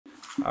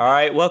All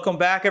right, welcome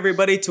back,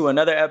 everybody, to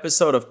another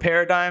episode of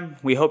Paradigm.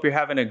 We hope you're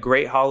having a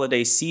great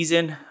holiday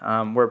season.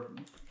 We're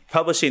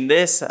publishing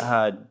this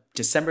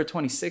December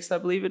 26th, I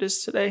believe it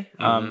is today.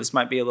 This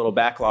might be a little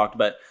backlogged,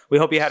 but we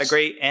hope you had a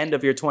great end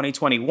of your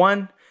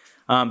 2021.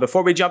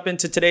 Before we jump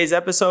into today's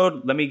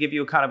episode, let me give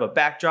you kind of a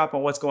backdrop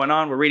on what's going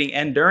on. We're reading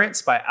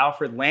Endurance by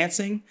Alfred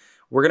Lansing.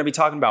 We're going to be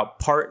talking about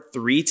part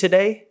 3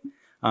 today.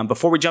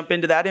 Before we jump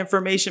into that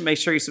information, make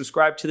sure you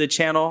subscribe to the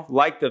channel,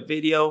 like the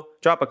video,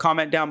 drop a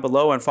comment down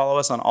below, and follow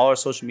us on all our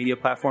social media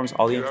platforms.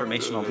 All the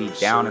information will be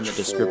down in the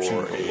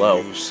description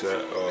below.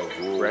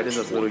 Bread is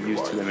of little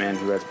use to the man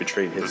who has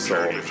betrayed his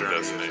soul.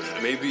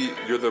 Maybe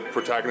you're the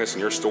protagonist in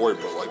your story,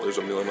 but like there's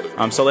a million other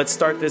people. So let's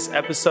start this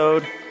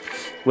episode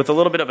with a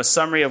little bit of a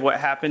summary of what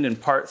happened in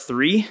part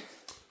 3.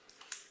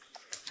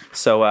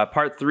 So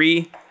part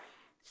 3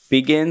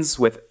 begins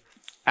with,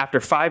 after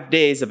 5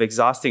 days of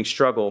exhausting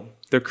struggle,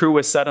 the crew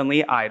was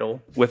suddenly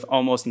idle, with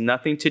almost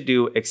nothing to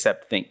do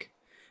except think.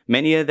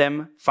 Many of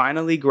them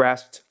finally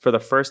grasped for the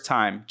first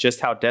time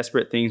just how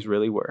desperate things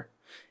really were.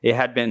 It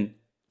had been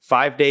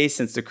 5 days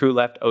since the crew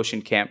left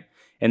Ocean Camp,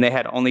 and they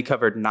had only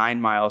covered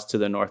 9 miles to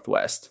the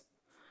northwest.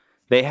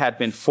 They had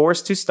been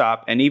forced to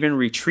stop and even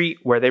retreat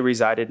where they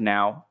resided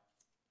now.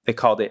 They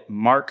called it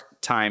Mark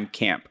Time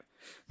Camp.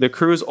 The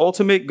crew's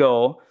ultimate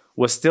goal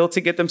was still to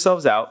get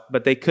themselves out,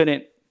 but they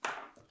couldn't.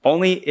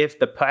 Only if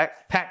the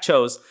pack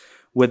chose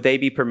would they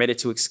be permitted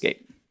to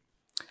escape.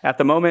 At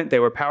the moment, they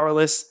were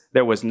powerless.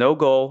 There was no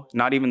goal,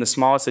 not even the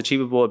smallest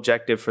achievable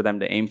objective for them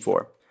to aim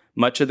for.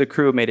 Much of the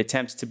crew made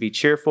attempts to be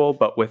cheerful,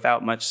 but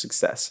without much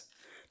success.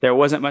 There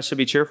wasn't much to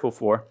be cheerful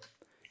for.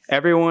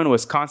 Everyone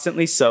was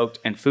constantly soaked,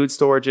 and food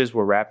storages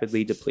were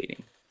rapidly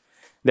depleting.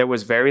 There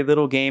was very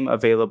little game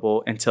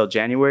available until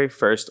January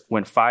 1st,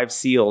 when 5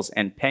 seals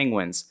and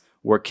penguins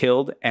were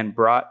killed and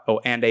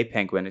a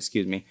penguin,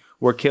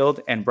 were killed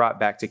and brought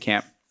back to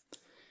camp.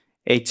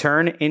 A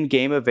turn in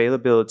game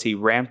availability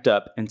ramped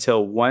up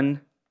until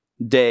one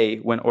day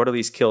when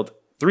orderlies killed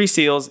 3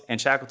 seals, and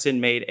Shackleton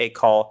made a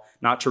call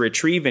not to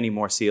retrieve any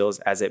more seals,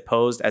 as it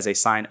posed as a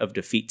sign of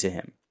defeat to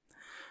him.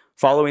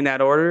 Following that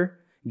order,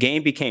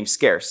 game became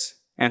scarce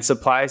and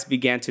supplies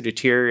began to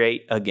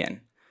deteriorate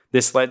again.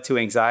 This led to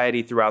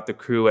anxiety throughout the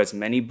crew, as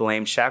many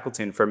blamed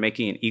Shackleton for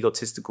making an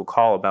egotistical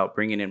call about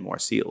bringing in more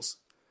seals.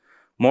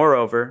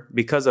 Moreover,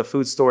 because of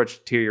food storage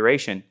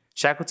deterioration,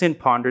 Shackleton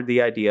pondered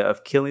the idea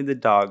of killing the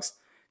dogs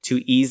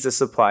to ease the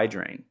supply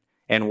drain,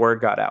 and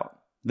word got out.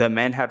 The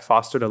men had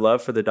fostered a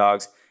love for the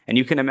dogs, and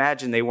you can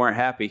imagine they weren't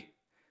happy.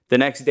 The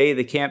next day,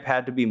 the camp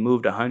had to be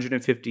moved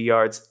 150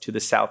 yards to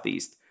the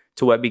southeast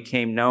to what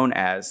became known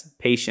as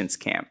Patience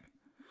Camp.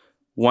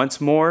 Once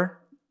the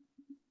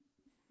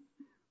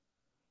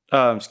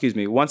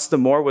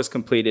move was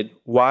completed,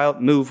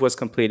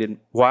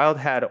 Wild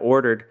had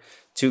ordered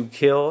to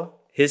kill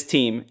his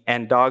team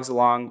and dogs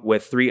along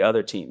with 3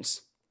 other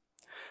teams.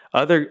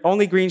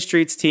 Only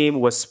Greenstreet's team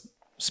was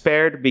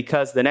spared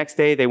because the next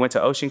day they went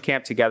to Ocean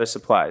Camp to gather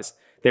supplies.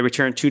 They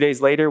returned 2 days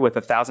later with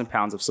 1,000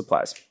 pounds of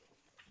supplies.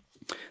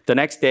 The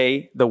next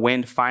day, the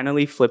wind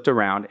finally flipped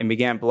around and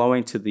began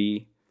blowing to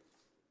the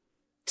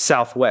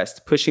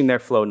southwest, pushing their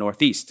flow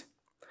northeast.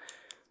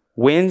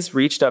 Winds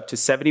reached up to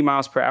 70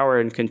 miles per hour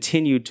and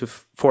continued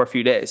for a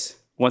few days.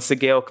 Once the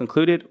gale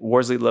concluded,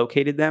 Worsley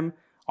located them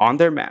on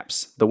their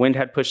maps. The wind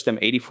had pushed them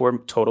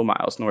 84 total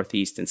miles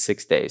northeast in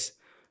 6 days.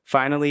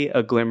 Finally,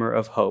 a glimmer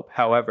of hope.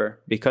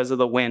 However, because of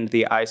the wind,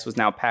 the ice was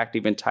now packed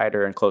even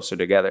tighter and closer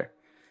together.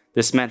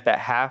 This meant that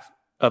half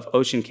of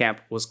Ocean Camp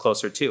was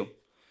closer too.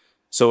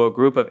 So a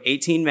group of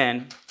 18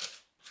 men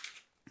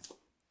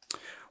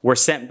were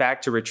sent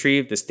back to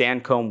retrieve the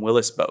Stancomb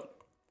Willis boat,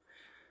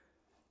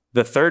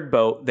 the 3rd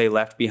boat they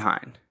left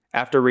behind.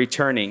 After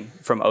returning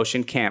from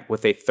Ocean Camp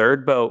with a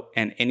 3rd boat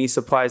and any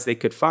supplies they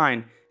could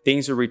find,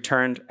 things were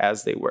returned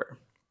as they were.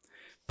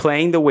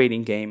 Playing the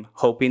waiting game,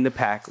 hoping the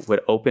pack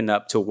would open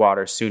up to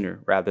water sooner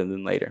rather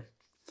than later.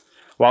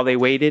 While they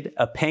waited,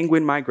 a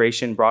penguin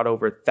migration brought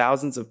over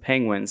thousands of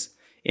penguins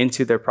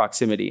into their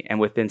proximity,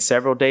 and within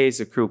several days,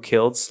 the crew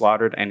killed,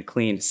 slaughtered, and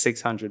cleaned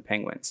 600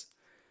 penguins.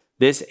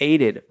 This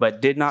aided, but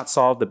did not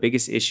solve the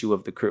biggest issue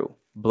of the crew: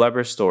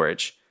 blubber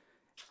storage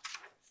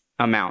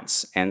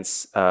amounts and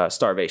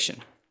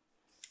starvation.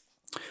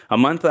 A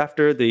month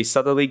after the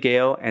southerly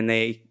gale, and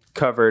they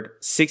covered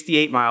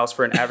 68 miles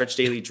for an average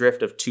daily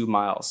drift of 2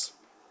 miles.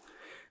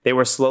 They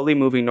were slowly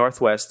moving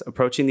northwest,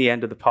 approaching the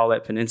end of the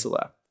Paulet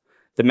Peninsula.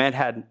 The men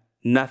had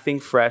nothing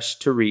fresh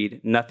to read,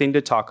 nothing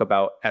to talk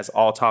about, as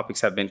all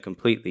topics have been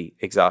completely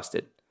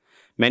exhausted.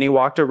 Many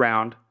walked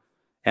around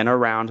and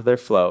around their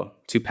floe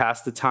to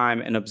pass the time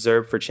and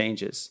observe for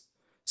changes.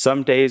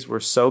 Some days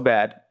were so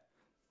bad,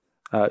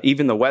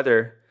 even the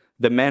weather,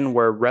 the men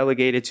were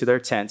relegated to their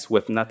tents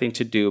with nothing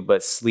to do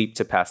but sleep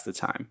to pass the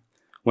time.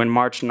 When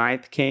March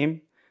 9th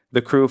came, the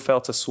crew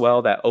felt a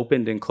swell that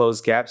opened and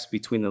closed gaps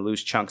between the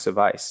loose chunks of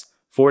ice,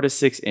 4 to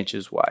 6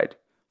 inches wide.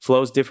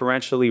 Flows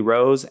differentially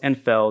rose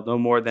and fell no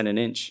more than an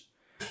inch.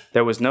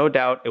 There was no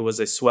doubt it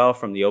was a swell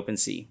from the open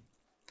sea.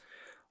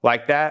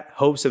 Like that,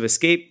 hopes of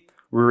escape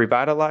were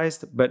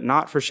revitalized, but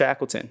not for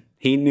Shackleton.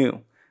 He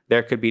knew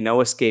there could be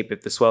no escape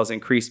if the swells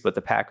increased, but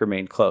the pack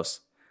remained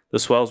close. The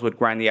swells would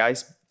grind the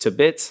ice to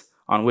bits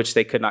on which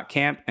they could not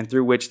camp and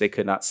through which they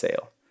could not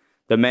sail.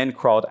 The men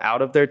crawled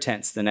out of their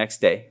tents the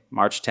next day,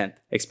 March 10th,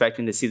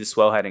 expecting to see the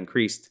swell had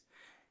increased.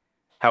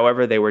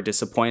 However, they were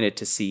disappointed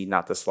to see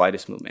not the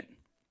slightest movement.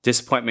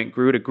 Disappointment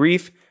grew to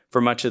grief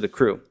for much of the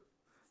crew.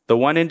 The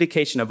one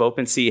indication of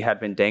open sea had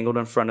been dangled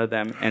in front of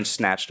them and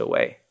snatched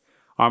away.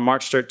 On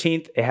March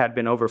 13th, it had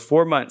been over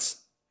 4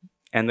 months,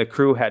 and the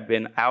crew had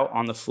been out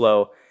on the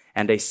floe,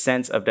 and a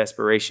sense of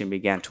desperation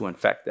began to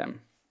infect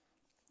them.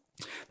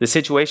 The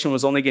situation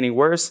was only getting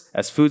worse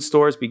as food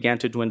stores began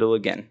to dwindle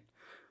again.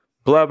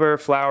 Blubber,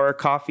 flour,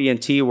 coffee,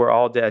 and tea were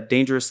all at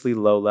dangerously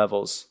low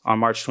levels. On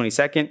March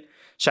 22nd,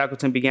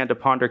 Shackleton began to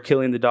ponder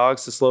killing the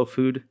dogs to slow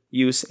food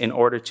use in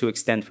order to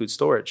extend food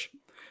storage.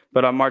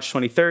 But on March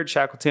 23rd,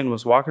 Shackleton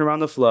was walking around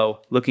the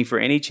floe looking for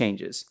any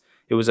changes.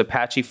 It was a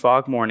patchy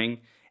fog morning,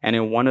 and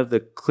in one of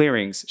the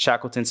clearings,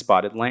 Shackleton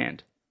spotted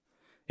land.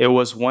 It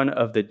was one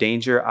of the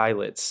danger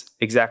islets,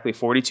 exactly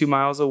 42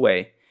 miles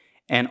away,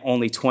 and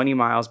only 20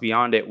 miles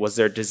beyond it was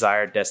their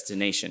desired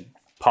destination,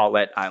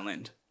 Paulet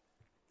Island.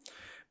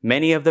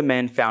 Many of the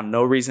men found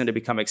no reason to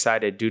become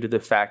excited due to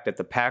the fact that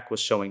the pack was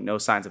showing no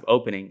signs of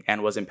opening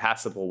and was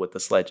impassable with the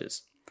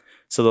sledges.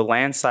 So the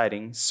land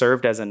sighting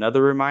served as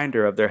another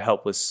reminder of their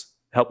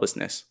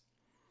helplessness.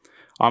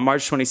 On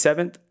March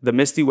 27th, the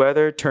misty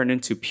weather turned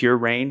into pure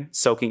rain,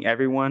 soaking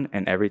everyone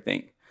and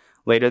everything.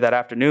 Later that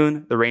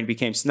afternoon, the rain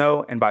became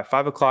snow, and by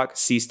 5 o'clock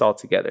ceased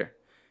altogether.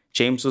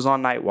 James was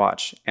on night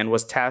watch and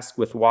was tasked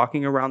with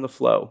walking around the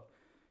floe.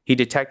 He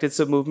detected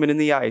some movement in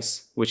the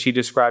ice, which he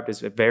described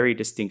as a very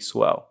distinct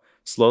swell,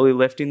 slowly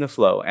lifting the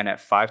floe, and at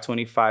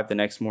 5:25 the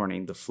next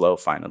morning, the floe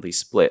finally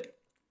split.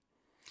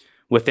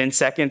 Within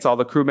seconds, all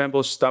the crew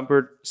members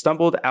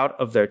stumbled out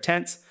of their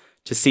tents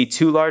to see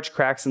 2 large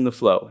cracks in the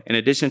floe. In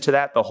addition to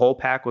that, the whole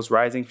pack was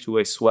rising to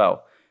a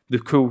swell. The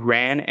crew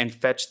ran and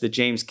fetched the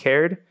James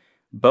Caird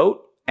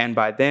boat, and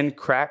by then,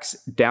 cracks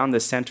down the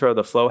center of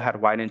the floe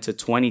had widened to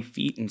 20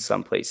 feet in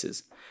some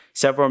places.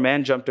 Several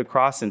men jumped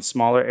across in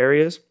smaller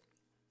areas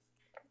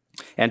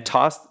and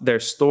tossed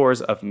their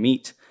stores of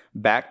meat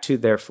back to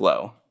their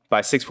floe.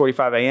 By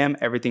 6:45 a.m.,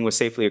 everything was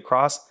safely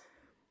across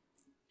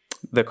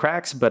the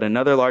cracks, but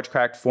another large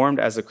crack formed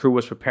as the crew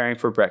was preparing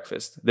for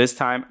breakfast, this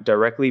time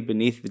directly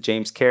beneath the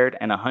James Caird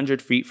and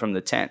 100 feet from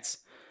the tents.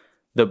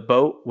 The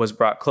boat was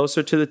brought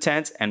closer to the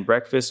tents, and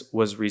breakfast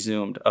was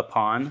resumed.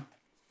 Upon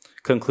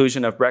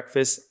conclusion of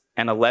breakfast,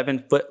 an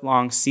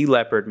 11-foot-long sea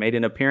leopard made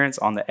an appearance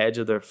on the edge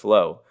of their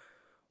floe.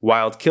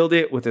 Wild killed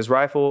it with his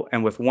rifle,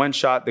 and with one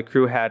shot, the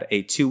crew had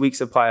a 2-week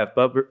supply of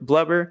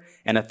blubber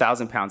and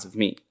 1,000 pounds of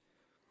meat.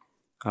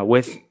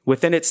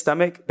 Within its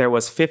stomach, there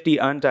was 50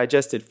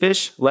 undigested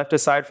fish left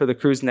aside for the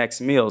crew's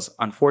next meals.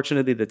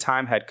 Unfortunately, the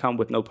time had come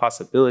with no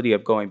possibility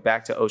of going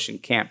back to Ocean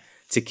Camp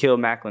to kill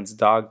Macklin's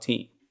dog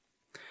team.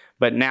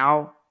 But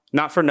now,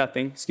 not for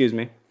nothing,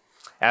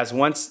 as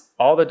once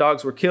all the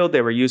dogs were killed,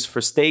 they were used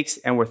for steaks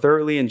and were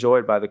thoroughly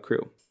enjoyed by the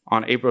crew.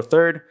 On April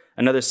 3rd,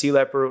 another sea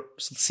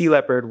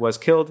leopard was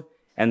killed,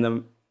 and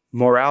the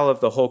morale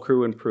of the whole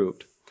crew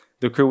improved.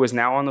 The crew was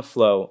now on the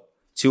floe,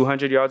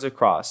 200 yards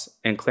across,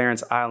 and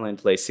Clarence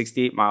Island lay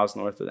 68 miles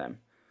north of them.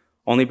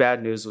 Only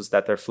bad news was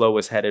that their floe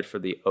was headed for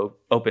the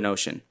open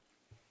ocean.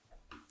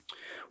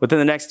 Within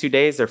the next 2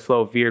 days, their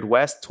floe veered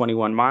west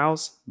 21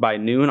 miles. By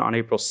noon on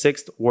April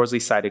 6th, Worsley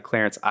sighted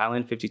Clarence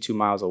Island 52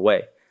 miles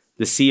away.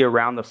 The sea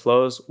around the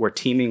floes were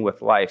teeming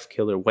with life,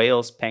 killer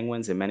whales,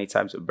 penguins, and many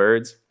types of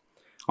birds.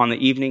 On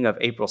the evening of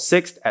April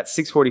 6th at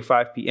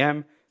 6:45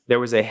 p.m., there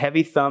was a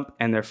heavy thump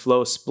and their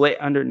floe split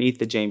underneath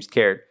the James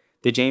Caird.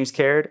 The James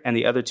Caird and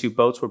the other 2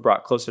 boats were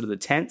brought closer to the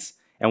tents,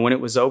 and when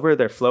it was over,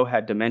 their floe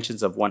had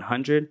dimensions of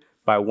 100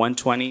 by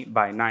 120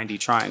 by 90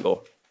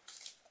 triangle.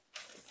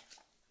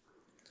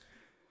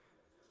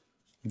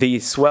 The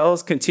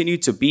swells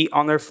continued to beat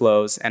on their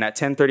floes, and at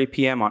 10:30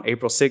 p.m. on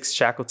April 6th,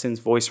 Shackleton's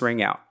voice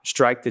rang out,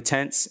 "Strike the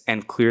tents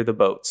and clear the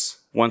boats."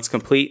 Once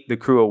complete, the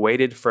crew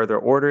awaited further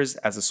orders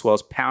as the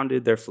swells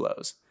pounded their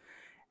floes.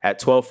 At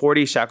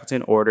 12:40,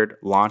 Shackleton ordered,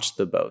 "Launch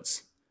the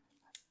boats."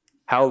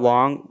 How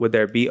long would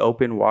there be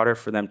open water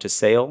for them to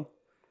sail?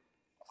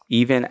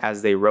 Even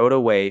as they rowed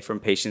away from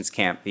Patience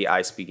Camp, the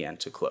ice began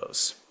to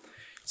close.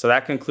 So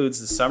that concludes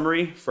the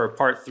summary for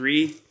part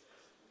 3.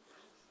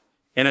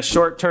 In a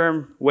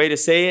short-term way to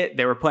say it,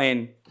 they were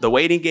playing the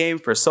waiting game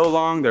for so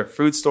long, their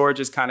food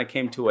storages kind of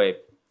came to a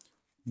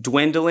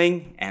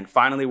dwindling, and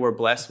finally were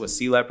blessed with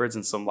sea leopards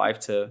and some life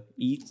to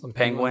eat, some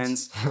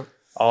penguins,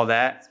 all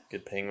that.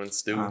 Good penguin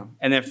stew.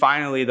 And then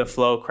finally the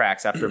floe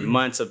cracks after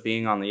months of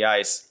being on the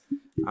ice.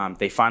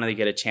 They finally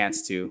get a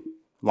chance to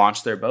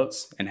launch their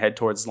boats and head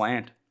towards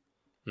land.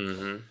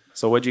 Mm-hmm.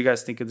 So what did you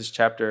guys think of this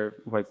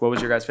chapter? Like, what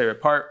was your guys'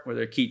 favorite part? Were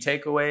there key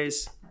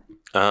takeaways?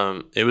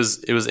 It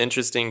was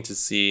interesting to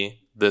see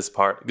this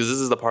part, because this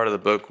is the part of the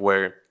book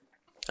where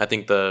I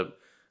think the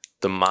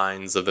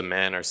minds of the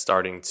men are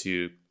starting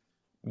to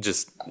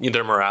just,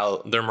 their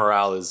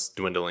morale is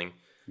dwindling.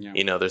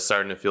 Yeah. They're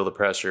starting to feel the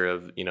pressure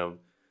of,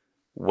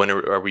 when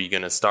are we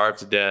going to starve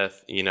to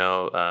death? You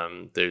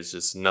know, there's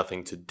just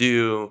nothing to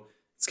do.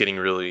 It's getting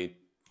really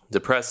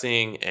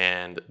depressing,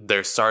 and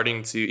they're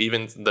starting to,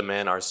 even the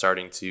men are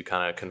starting to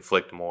kind of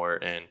conflict more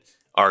and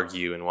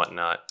argue and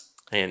whatnot.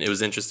 And it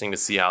was interesting to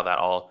see how that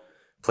all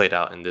played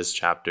out in this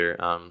chapter.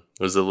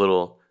 It was a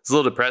little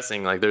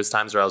depressing. Like there's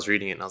times where I was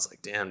reading it and I was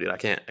like, damn, dude, I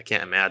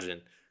can't imagine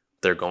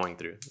what they're going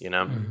through, you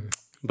know? Mm-hmm.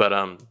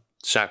 But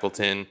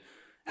Shackleton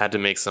had to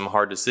make some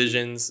hard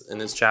decisions in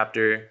this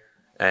chapter,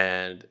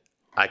 and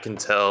I can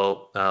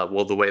tell,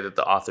 the way that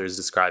the author is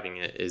describing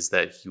it is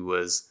that he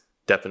was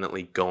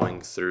definitely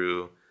going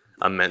through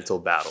a mental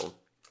battle,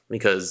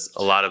 because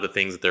a lot of the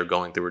things that they're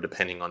going through were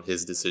depending on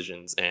his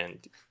decisions,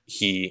 and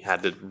he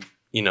had to,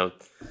 you know,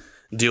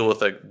 deal with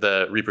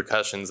the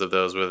repercussions of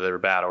those, whether they're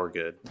bad or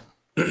good.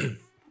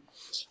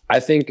 I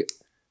think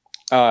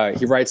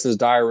he writes in his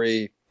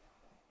diary,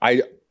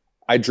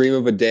 I dream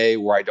of a day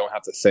where I don't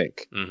have to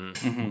think. Mm-hmm.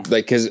 Mm-hmm.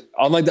 Like, because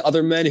unlike the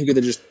other men who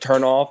could just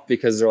turn off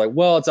because they're like,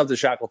 well, it's up to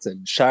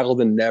Shackleton.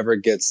 Shackleton never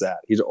gets that.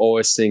 He's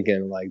always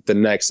thinking like the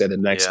next day, the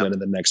next minute,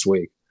 the next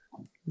week.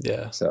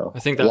 Yeah. So I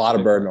think that's a lot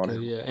of burden on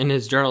him. Yeah. In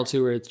his journal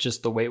too, where it's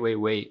just the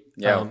wait.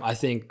 Yeah. I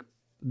think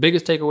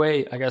biggest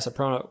takeaway, I guess, a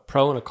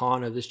pro and a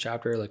con of this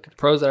chapter, like the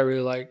pros that I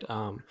really liked,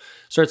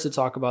 starts to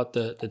talk about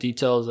the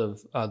details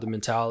of the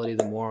mentality,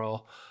 the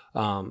moral,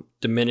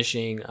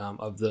 diminishing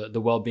of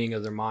the well-being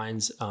of their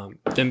minds,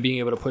 them being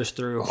able to push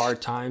through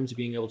hard times,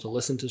 being able to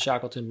listen to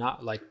Shackleton,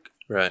 not like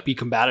be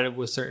combative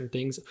with certain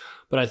things.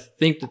 But I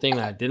think the thing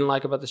that I didn't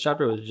like about this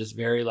chapter was just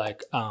very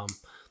like,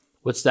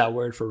 what's that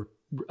word for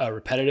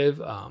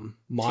repetitive?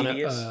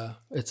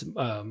 It's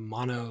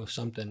mono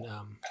something.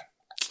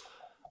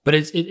 But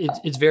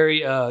it's very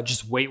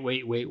just wait.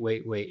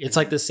 It's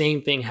like the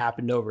same thing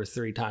happened over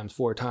 3 times,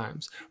 4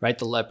 times, right?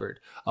 The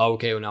leopard. Oh,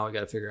 okay, well, now we got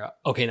to figure out.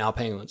 Okay, now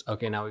penguins.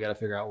 Okay, now we got to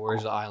figure out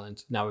where's the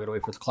island. Now we got to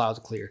wait for the clouds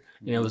to clear.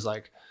 And it was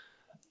like,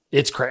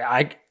 it's crazy.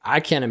 I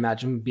can't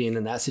imagine being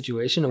in that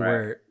situation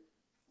where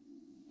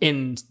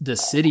in the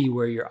city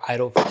where you're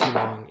idle for too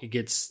long, it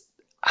gets,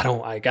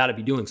 I got to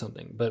be doing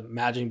something. But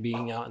imagine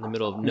being out in the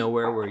middle of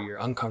nowhere where you're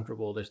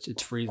uncomfortable.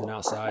 It's freezing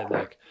outside.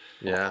 Like,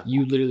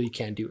 you literally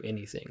can't do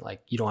anything.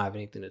 Like, you don't have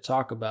anything to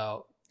talk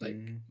about. Like,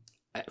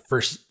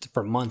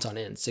 for months on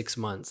end, 6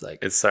 months. Like,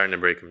 it's starting to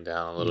break them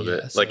down a little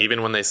bit. So, like,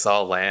 even when they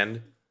saw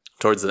land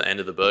towards the end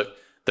of the book,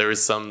 there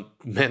was some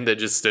men that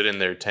just stood in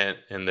their tent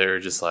and they were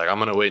just like, I'm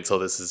going to wait until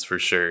this is for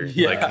sure,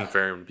 like,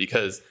 confirmed.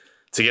 Because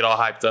to get all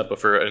hyped up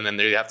and then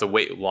they have to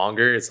wait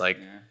longer. It's like,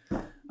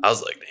 I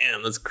was like,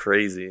 damn, that's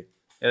crazy.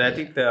 And I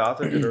think the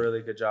author did a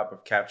really good job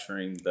of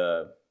capturing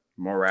the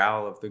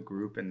morale of the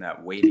group in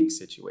that waiting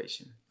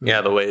situation.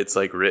 Yeah, the way it's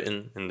like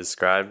written and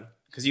described.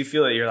 Because you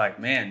feel it, you're like,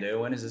 man, dude,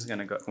 when is this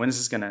gonna go? When is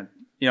this gonna,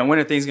 when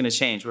are things gonna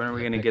change? When are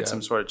we gonna get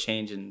some sort of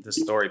change in the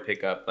story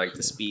pickup, like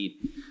the speed?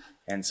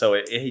 And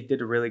so he did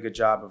a really good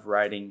job of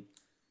writing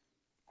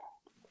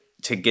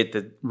to get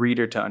the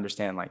reader to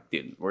understand, like,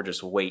 dude, we're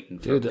just waiting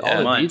for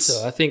all months. The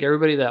detail. I think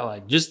everybody that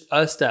like just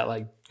us that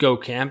like go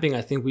camping,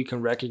 I think we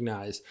can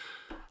recognize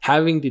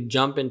having to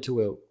jump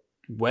into a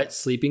wet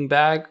sleeping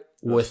bag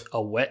with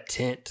a wet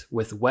tent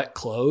with wet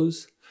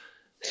clothes.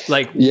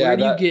 Like, where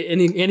do you get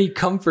any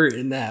comfort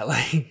in that?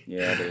 Like,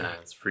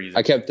 it's freezing.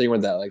 I kept thinking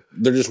about that. Like,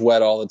 they're just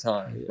wet all the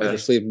time. Like, their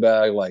sleeping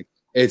bag, like,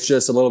 it's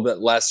just a little bit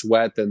less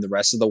wet than the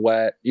rest of the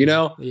wet, you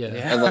know? Yeah.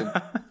 And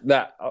like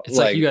that, it's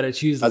like you got to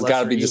choose the lesser evil. That's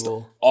got to be just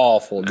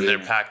awful, dude. And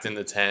they're packed in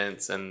the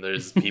tents, and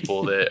there's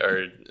people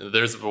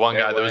there's one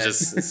guy that was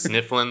just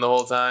sniffling the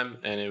whole time,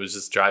 and it was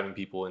just driving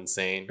people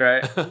insane.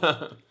 Right.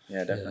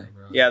 Yeah, definitely.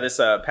 Yeah, this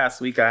past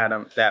week I had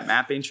that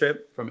mapping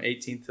trip from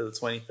 18th to the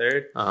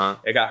 23rd.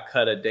 It got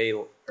cut a day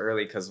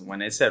early because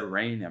when it said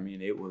rain, I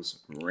mean, it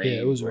was rain.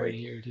 Yeah, it was rain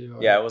here too.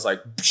 Yeah, it was like,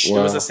 it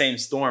was the same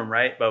storm,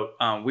 right? But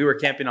we were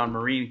camping on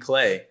marine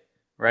clay,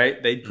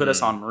 right? They put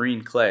us on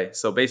marine clay.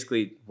 So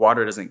basically,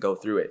 water doesn't go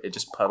through it. It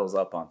just puddles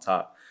up on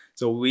top.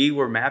 So we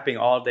were mapping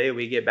all day.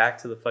 We get back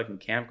to the fucking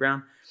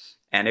campground,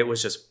 and it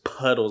was just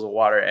puddles of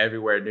water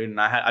everywhere, dude. And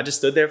I just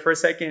stood there for a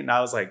second, and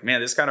I was like, man,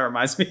 this kind of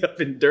reminds me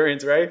of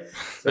Endurance, right?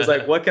 So it's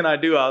like, what can I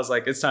do? I was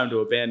like, it's time to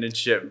abandon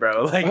ship,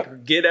 bro.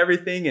 Like, get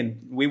everything.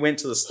 And we went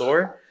to the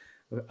store,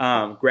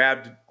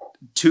 grabbed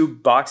 2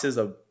 boxes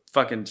of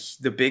fucking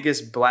the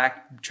biggest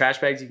black trash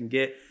bags you can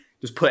get.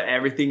 Just put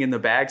everything in the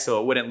bag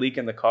so it wouldn't leak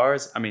in the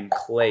cars. I mean,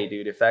 clay,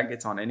 dude. If that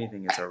gets on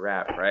anything, it's a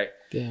wrap, right?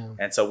 Damn.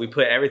 And so we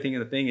put everything in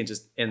the thing and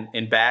just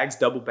in bags,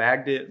 double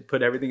bagged it,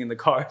 put everything in the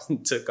cars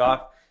and took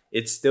off.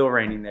 It's still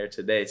raining there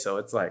today. So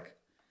it's like,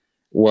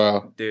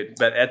 wow, dude.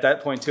 But at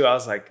that point too, I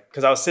was like,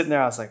 because I was sitting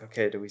there, I was like,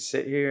 okay, do we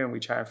sit here and we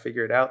try and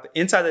figure it out?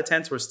 Inside the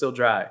tents were still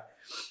dry,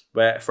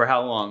 but for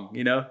how long,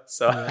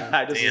 So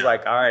I just was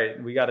like, all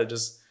right, we got to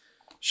just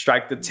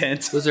strike the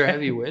tent. Was there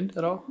heavy wind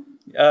at all?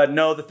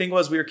 No, the thing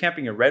was we were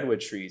camping in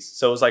redwood trees.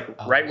 So it was like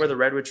right where the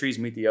redwood trees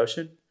meet the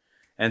ocean.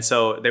 And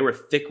so they were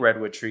thick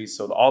redwood trees.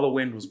 So all the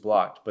wind was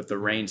blocked, but the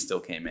rain still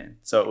came in.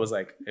 So it was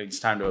like, it's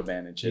time to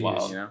abandon shit,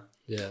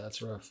 Yeah,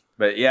 that's rough.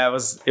 But yeah, it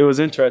was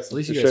interesting. At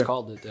least you guys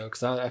called it though,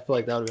 because I feel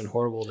like that would have been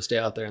horrible to stay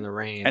out there in the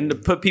rain and to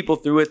put people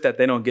through it that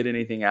they don't get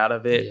anything out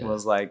of it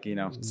was like,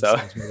 so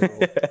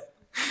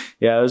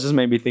yeah, it was just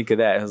made me think of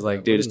that. It was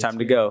like, dude, it's time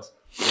to go.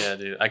 Yeah,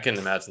 dude, I couldn't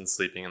imagine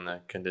sleeping in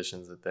the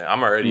conditions that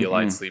I'm already a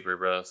light sleeper,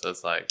 bro. So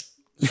it's like,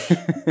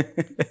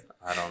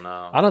 I don't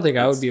know. I don't think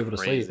I would be able to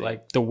sleep.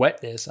 Like the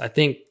wetness, I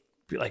think.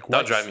 Like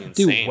that drive me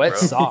insane, dude, wet bro.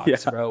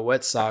 Socks, bro.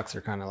 Wet socks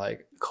are kind of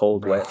like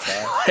cold, wet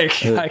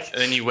socks. And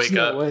then you wake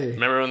up.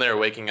 Remember when they were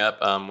waking up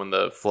when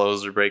the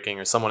flows were breaking,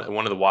 or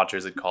one of the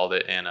watchers had called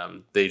it,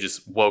 and they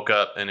just woke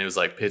up and it was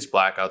like pitch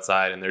black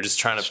outside, and they're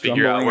just trying to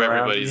figure out where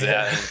everybody's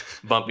at and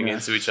bumping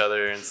into each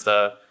other and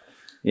stuff.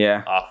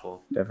 Yeah,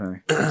 awful.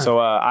 Definitely. So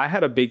I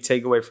had a big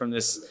takeaway from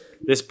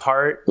this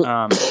part.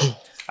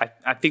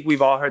 I think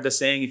we've all heard the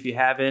saying. If you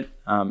haven't,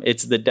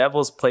 it's the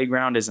devil's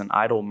playground is an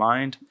idle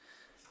mind.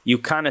 You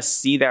kind of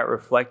see that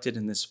reflected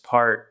in this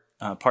part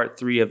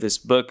 3 of this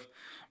book,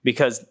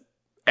 because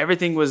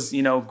everything was,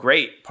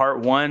 great. Part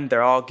 1,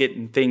 they're all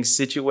getting things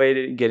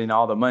situated, getting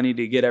all the money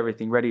to get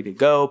everything ready to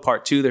go.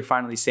 Part 2, they're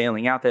finally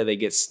sailing out there. They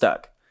get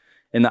stuck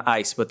in the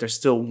ice, but they're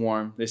still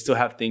warm. They still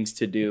have things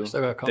to do.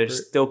 They're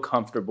still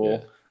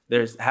comfortable. Yeah.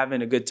 They're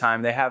having a good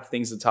time. They have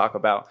things to talk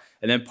about.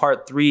 And then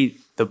part 3,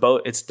 the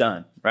boat, it's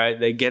done, right?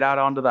 They get out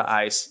onto the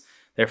ice.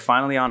 They're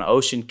finally on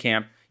ocean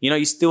camp.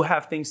 You still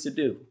have things to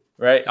do.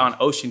 Right? On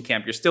ocean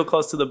camp, you're still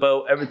close to the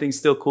boat. Everything's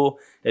still cool.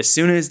 As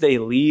soon as they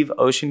leave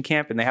ocean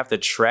camp and they have to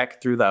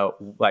trek through the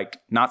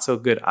not so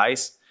good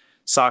ice,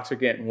 socks are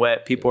getting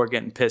wet. People are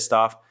getting pissed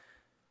off.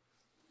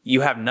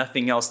 You have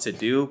nothing else to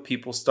do.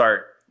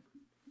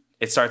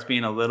 It starts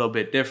being a little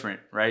bit different,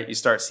 right? You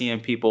start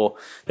seeing people.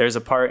 There's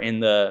a part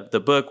in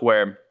the book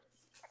where,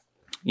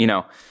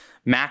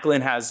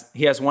 Macklin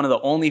has one of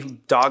the only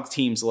dog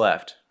teams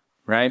left.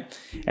 Right.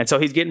 And so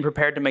he's getting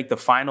prepared to make the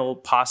final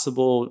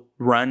possible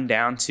run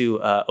down to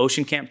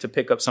Ocean Camp to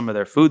pick up some of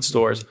their food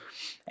stores.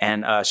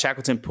 And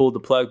Shackleton pulled the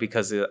plug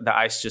because the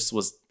ice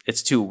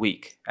it's too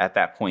weak at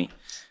that point.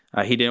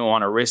 He didn't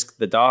want to risk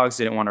the dogs,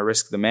 didn't want to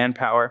risk the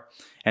manpower.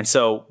 And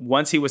so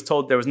once he was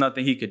told there was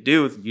nothing he could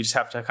do, you just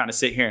have to kind of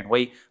sit here and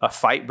wait. A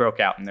fight broke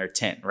out in their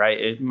tent, right?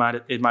 It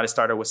might have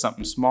started with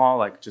something small,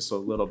 like just a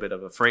little bit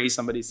of a phrase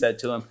somebody said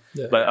to him.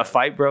 Yeah. But a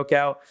fight broke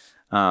out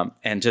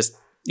and just,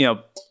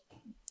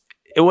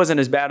 it wasn't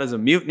as bad as a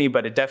mutiny,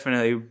 but it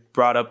definitely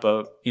brought up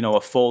a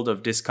fold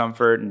of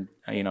discomfort and,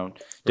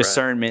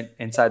 discernment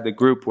inside the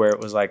group where it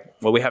was like,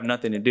 well, we have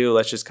nothing to do.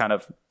 Let's just kind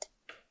of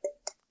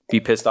be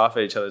pissed off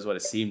at each other is what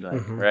it seemed like.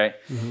 Mm-hmm. Right.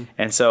 Mm-hmm.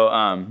 And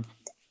so,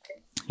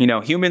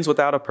 humans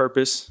without a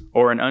purpose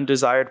or an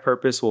undesired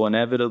purpose will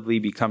inevitably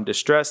become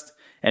distressed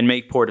and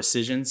make poor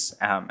decisions,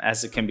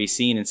 as it can be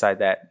seen inside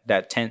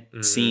that tent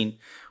scene,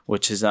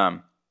 which is,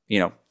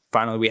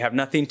 finally, we have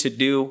nothing to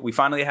do. We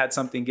finally had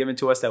something given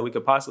to us that we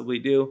could possibly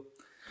do.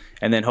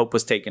 And then hope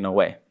was taken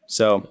away.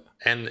 So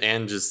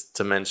and just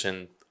to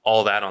mention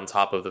all that on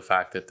top of the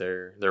fact that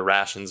their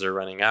rations are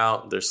running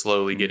out. They're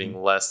slowly getting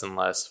less and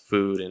less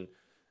food and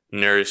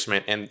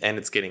nourishment. And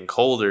it's getting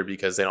colder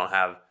because they don't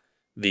have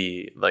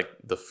the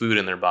food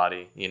in their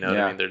body. You know what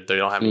I mean? They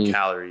don't have any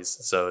calories.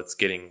 So it's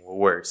getting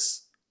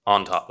worse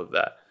on top of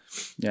that.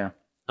 Yeah.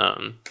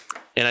 And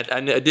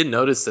I did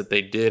notice that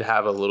they did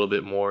have a little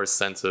bit more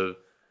sense of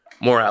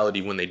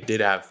morality when they did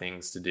have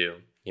things to do,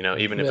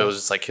 even if it was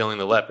just like killing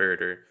the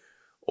leopard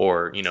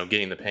or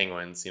getting the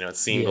penguins, it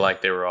seemed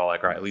like they were all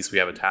like, all right, at least we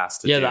have a task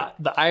to do.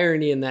 The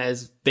irony in that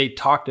is they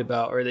talked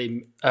about, or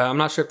I'm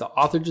not sure if the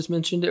author just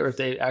mentioned it or if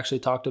they actually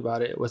talked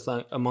about it with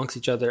amongst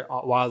each other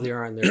while they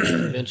were on their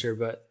adventure,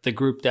 but the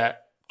group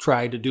that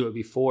tried to do it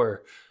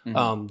before,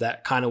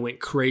 that kind of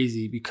went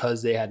crazy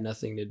because they had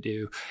nothing to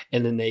do,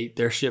 and then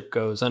their ship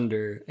goes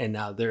under, and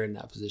now they're in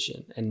that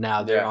position, and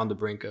now they're on the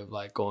brink of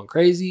like going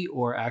crazy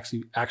or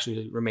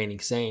actually remaining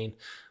sane.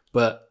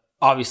 But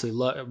obviously,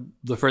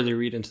 the further you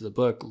read into the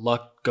book,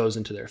 luck goes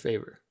into their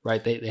favor,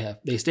 right?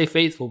 They stay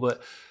faithful,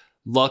 but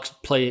luck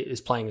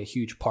is playing a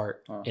huge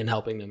part in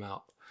helping them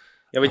out.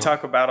 Yeah, we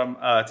talk about them.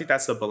 I think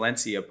that's the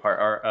Valencia part,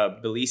 or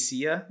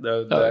Belicia,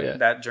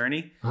 that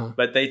journey.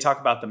 But they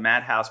talk about the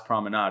Madhouse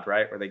Promenade,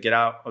 right, where they get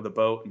out of the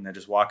boat and they're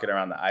just walking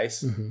around the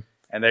ice.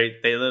 And they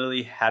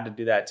literally had to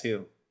do that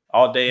too,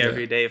 all day,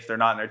 every day. If they're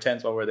not in their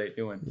tents, what were they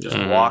doing? Just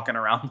walking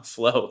around the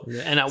flow.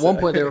 Yeah. And at one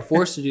point, they were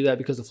forced to do that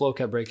because the flow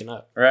kept breaking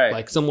up. Right,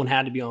 like someone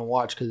had to be on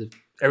watch because if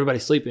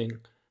everybody's sleeping,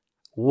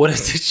 what if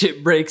the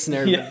ship breaks and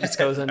everybody just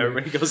goes under?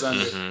 Everybody goes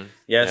under.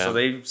 So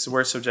they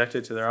were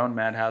subjected to their own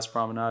Madhouse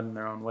Promenade in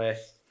their own way.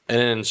 And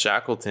in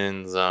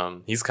Shackleton's,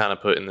 he's kind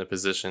of put in the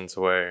position to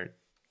where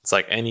it's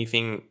like any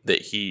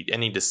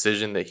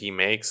decision that he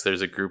makes,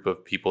 there's a group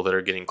of people that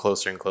are getting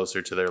closer and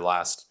closer to their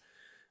last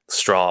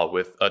straw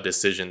with a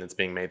decision that's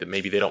being made that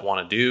maybe they don't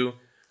want to do.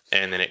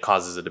 And then it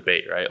causes a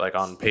debate, right? Like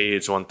on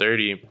page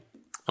 130,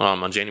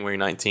 on January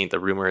 19th, a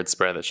rumor had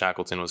spread that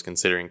Shackleton was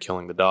considering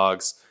killing the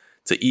dogs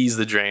to ease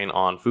the drain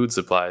on food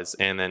supplies.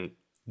 And then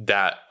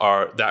that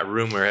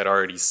rumor had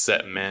already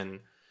set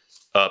men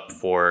up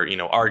for,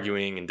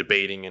 arguing and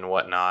debating and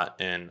whatnot.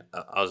 And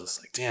I was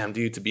just like, damn,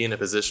 dude, to be in a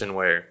position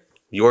where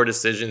your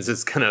decisions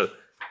is going to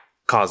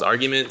cause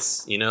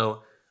arguments,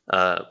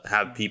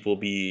 have people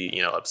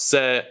be,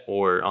 upset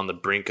or on the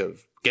brink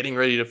of getting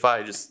ready to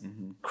fight. Just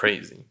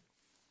crazy.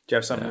 Do you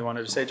have something you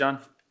wanted to say, John?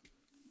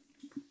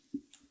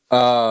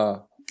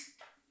 Well,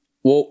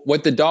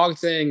 with the dog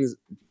things,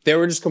 they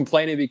were just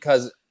complaining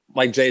because,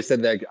 like Jay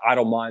said, that I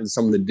don't mind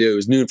something to do. It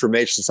was new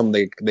information,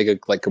 something they could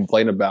like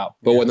complain about.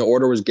 But when the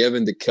order was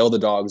given to kill the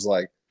dogs,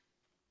 like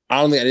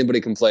I don't think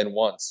anybody complained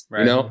once.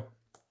 Right.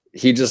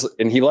 He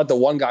let the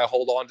one guy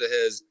hold on to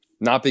his,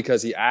 not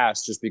because he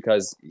asked, just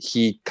because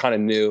he kind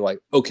of knew, like,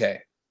 okay,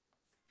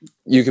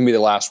 you can be the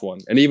last one.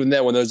 And even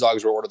then, when those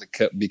dogs were ordered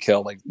to be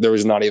killed, like there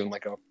was not even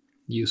like a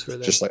use for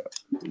that. Just like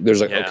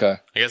there's like okay.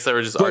 I guess they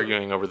were just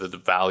arguing over the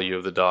value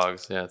of the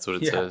dogs. Yeah, that's what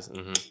it says.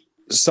 Mm-hmm.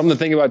 Something to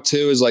think about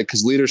too is like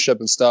because leadership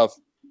and stuff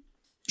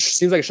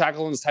seems like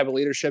Shackleton's type of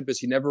leadership is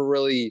he never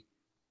really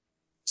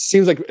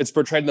seems like it's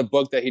portrayed in the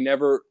book that he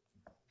never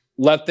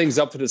left things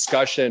up to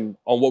discussion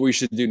on what we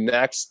should do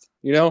next.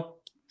 It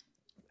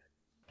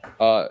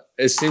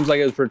seems like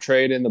it was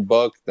portrayed in the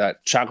book that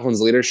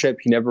Shackleton's leadership,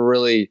 he never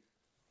really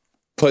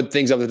put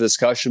things up to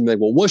discussion. Like,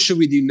 well, what should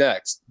we do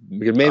next?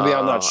 Because maybe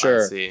I'm not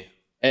sure. I see.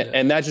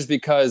 And that's just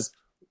because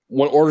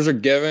when orders are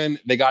given,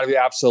 they got to be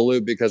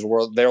absolute because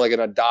they're like in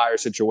a dire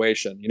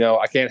situation.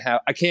 I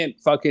can't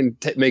fucking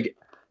make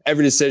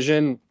every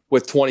decision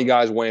with 20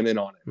 guys weighing in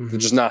on it. Mm-hmm.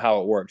 It's just not how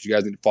it works. You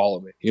guys need to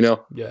follow me. Yeah.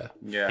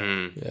 Yeah.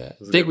 I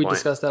think we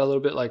discussed that a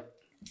little bit. Like,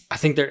 I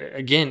think there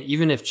again,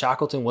 even if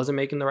Shackleton wasn't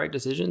making the right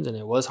decisions and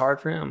it was hard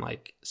for him,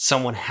 like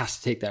someone has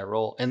to take that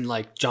role. And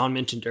like John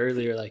mentioned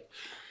earlier, like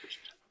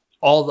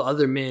all the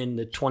other men,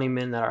 the 20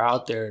 men that are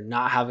out there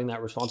not having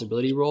that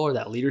responsibility role or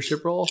that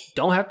leadership role,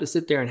 don't have to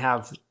sit there and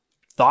have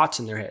thoughts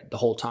in their head the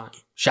whole time.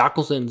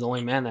 Shackleton's the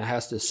only man that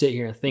has to sit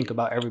here and think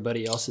about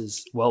everybody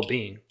else's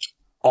well-being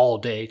all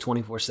day,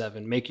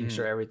 24/7, making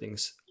sure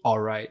everything's all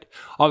right.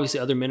 Obviously,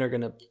 other men are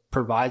going to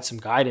provide some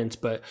guidance,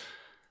 but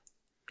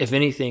if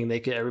anything,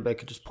 everybody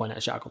could just point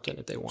at Shackleton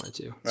if they wanted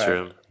to. Right.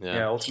 True.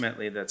 Yeah.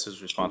 Ultimately, that's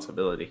his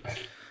responsibility.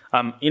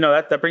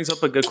 That brings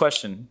up a good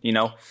question.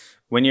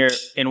 When you're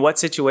in what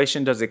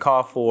situation does it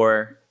call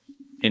for,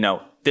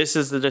 this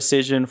is the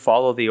decision,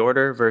 follow the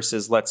order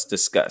versus let's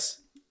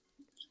discuss?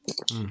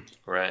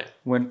 Right.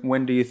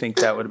 When do you think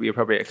that would be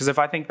appropriate? Because if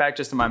I think back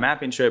just to my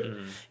mapping trip,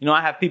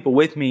 I have people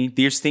with me.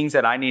 There's things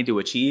that I need to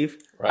achieve.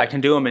 Right. I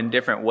can do them in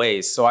different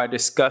ways. So I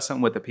discuss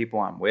them with the people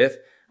I'm with.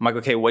 I'm like,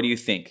 okay, what do you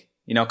think?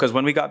 Because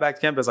when we got back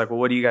to camp, it's like, well,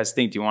 what do you guys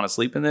think? Do you want to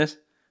sleep in this?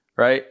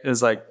 Right? It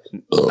was like,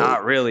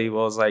 not really.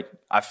 Well, it's like,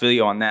 I feel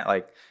you on that.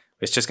 Like,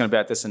 it's just going to be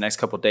at this the next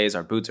couple of days.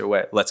 Our boots are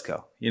wet. Let's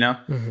go.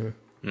 Mm-hmm.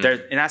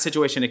 In that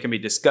situation, it can be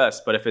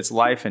discussed. But if it's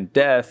life and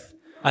death,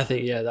 I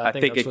think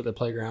that's what the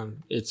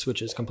playground, it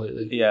switches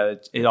completely. Yeah,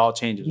 it all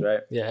changes,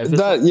 right? Yeah.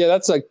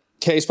 That's like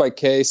case by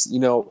case.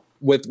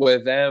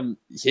 With them,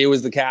 he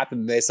was the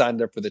captain. They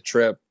signed up for the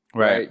trip.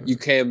 Right. You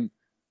came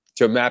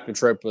to a mapping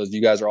trip as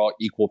you guys are all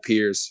equal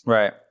peers.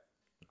 Right.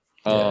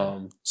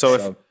 So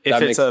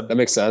that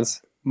makes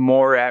sense.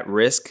 More at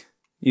risk,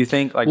 you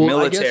think, like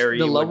military?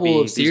 The level would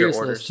be, of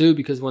seriousness too,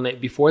 because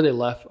before they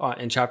left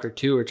in chapter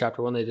 2 or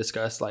chapter 1, they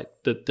discussed like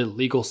the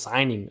legal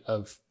signing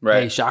of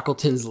hey,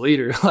 Shackleton's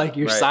leader, like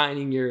you're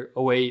signing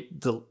away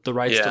the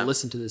rights to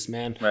listen to this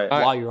man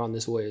while you're on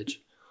this voyage.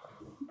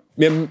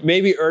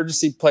 Maybe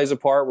urgency plays a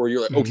part where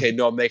you're like, okay,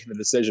 no, I'm making the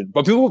decision,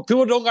 but people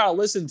don't gotta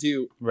listen to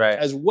you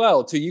as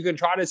well. Too, you can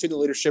try to see the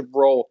leadership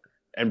role,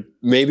 and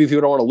maybe people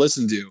don't want to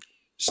listen to.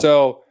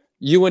 So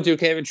you went to a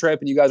camping trip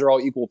and you guys are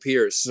all equal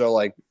peers. So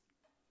like,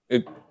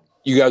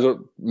 you guys are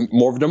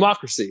more of a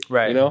democracy,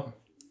 right?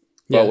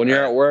 But when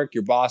you're at work,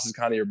 your boss is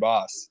kind of your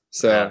boss.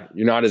 So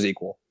you're not as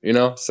equal,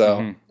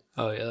 So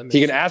he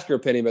can ask your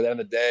opinion, but at the end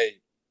of the day,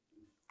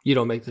 you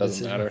don't make the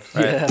decision. Matter.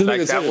 Right?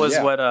 Like that was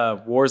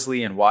what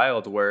Worsley and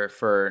Wilde were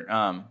for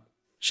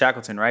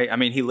Shackleton, right? I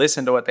mean, he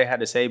listened to what they had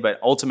to say, but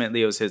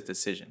ultimately it was his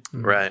decision.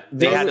 Right.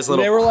 They had his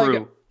little crew.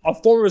 Like a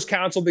former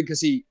counsel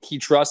because he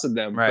trusted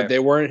them, but they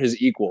weren't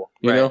his equal.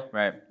 You know?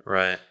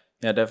 Right.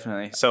 Yeah,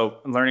 definitely. So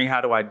learning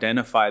how to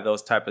identify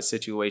those type of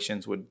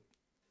situations would,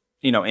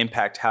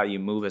 impact how you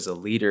move as a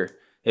leader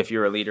if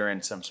you're a leader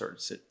in some sort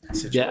of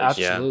situation. Yeah,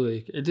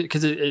 absolutely.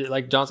 Because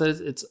like John said,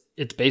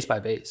 it's base by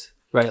base,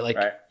 right? Like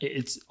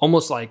it's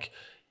almost like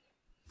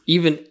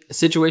even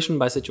situation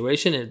by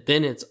situation, and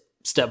then it's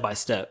step by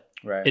step.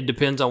 Right. It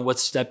depends on what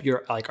step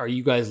you're like. Are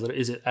you guys?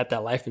 Is it at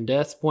that life and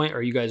death point?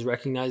 Are you guys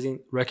recognizing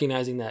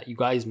that you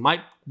guys might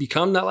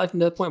become that life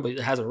and death point, but it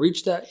hasn't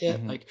reached that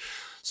yet? Like,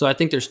 so I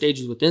think there's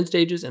stages within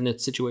stages, and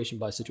it's situation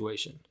by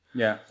situation.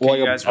 Yeah. Well,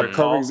 like a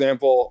perfect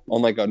example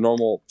on like a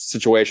normal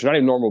situation, not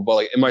even normal, but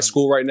like in my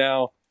school right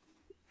now,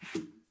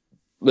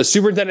 the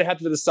superintendent had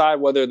to decide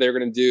whether they're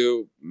going to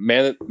do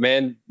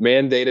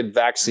mandated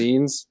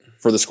vaccines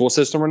for the school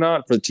system or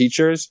not for the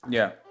teachers.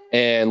 Yeah.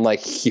 And like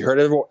he heard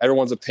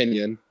everyone's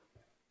opinion.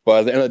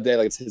 But at the end of the day,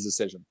 like it's his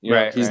decision.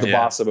 He's the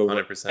boss of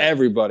 100%.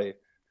 Everybody.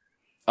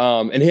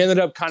 And he ended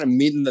up kind of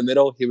meeting in the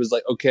middle. He was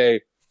like,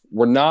 okay,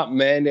 we're not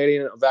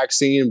mandating a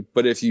vaccine,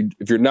 but if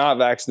you're not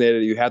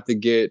vaccinated, you have to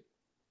get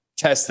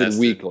tested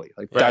weekly.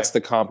 Like that's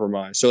the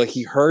compromise. So like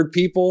he heard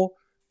people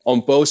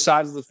on both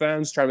sides of the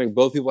fence, trying to make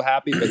both people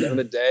happy. But at the end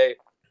of the day,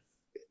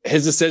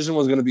 his decision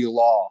was going to be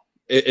law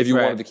if you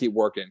wanted to keep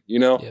working, you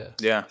know?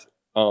 Yeah.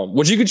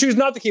 Which you could choose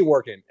not to keep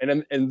working.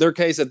 And in their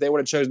case, if they would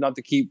have chose not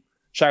to keep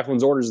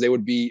Shackleton's orders, they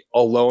would be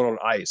alone on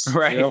ice.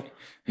 Right. You know?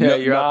 Yeah,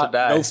 you're out to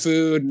die. No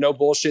food, no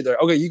bullshit. They're,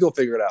 okay, you go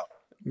figure it out.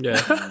 Yeah.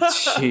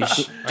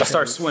 Sheesh. Just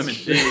start swimming.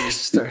 You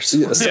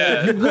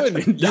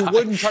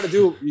wouldn't try to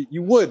do it.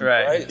 You would,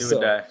 right? You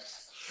would die.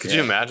 Could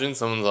you imagine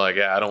someone's like,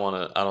 yeah, I don't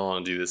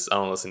want to do this. I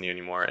don't listen to you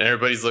anymore. And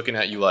everybody's looking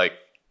at you like,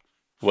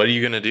 what are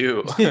you going to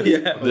do?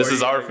 This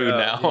is our food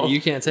now.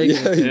 You can't take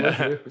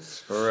it.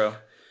 For real.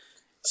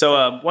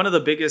 So one of the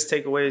biggest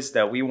takeaways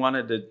that we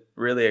wanted to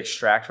really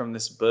extract from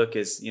this book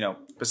is, you know,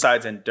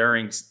 besides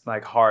enduring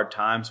like hard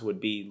times, would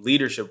be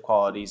leadership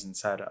qualities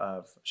inside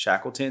of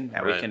Shackleton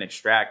that we can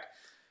extract.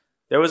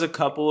 There was a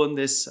couple in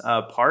this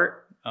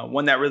part.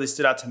 One that really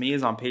stood out to me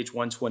is on page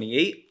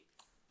 128,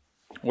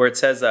 where it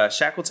says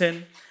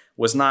Shackleton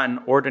was not an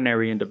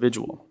ordinary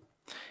individual.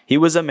 He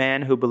was a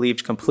man who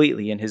believed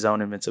completely in his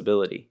own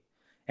invincibility,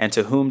 and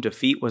to whom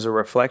defeat was a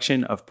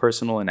reflection of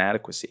personal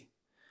inadequacy.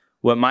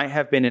 What might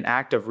have been an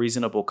act of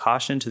reasonable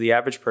caution to the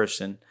average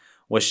person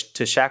was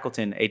to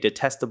Shackleton a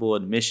detestable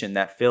admission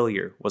that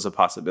failure was a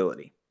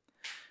possibility.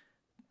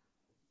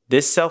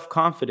 This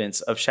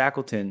self-confidence of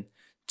Shackleton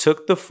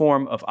took the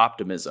form of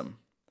optimism,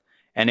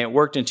 and it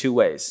worked in two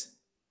ways.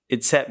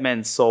 It set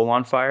men's soul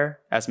on fire,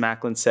 as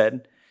Macklin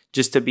said.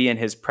 Just to be in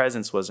his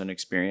presence was an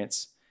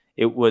experience.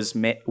 It was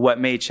what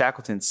made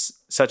Shackleton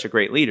such a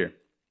great leader.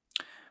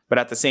 But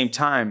at the same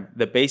time,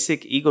 the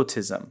basic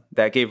egotism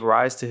that gave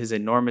rise to his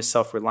enormous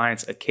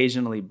self-reliance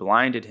occasionally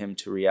blinded him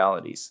to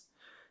realities.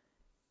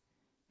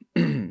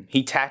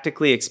 He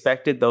tactically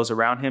expected those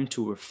around him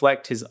to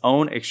reflect his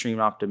own extreme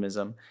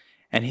optimism,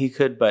 and he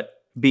could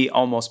but be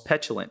almost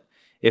petulant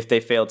if they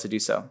failed to do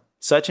so.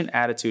 Such an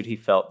attitude, he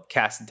felt,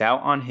 cast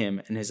doubt on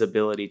him and his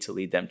ability to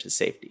lead them to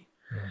safety.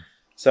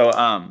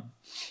 So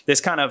this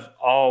kind of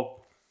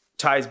all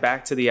ties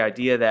back to the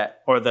idea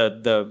that, or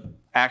the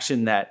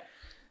action that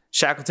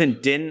Shackleton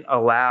didn't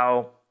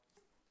allow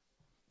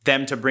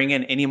them to bring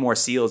in any more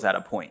SEALs at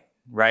a point,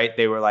 right?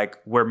 They were like,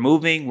 we're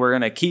moving, we're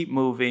going to keep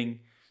moving.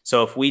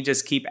 So if we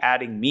just keep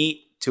adding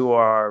meat to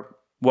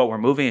what we're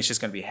moving, it's just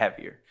going to be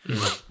heavier,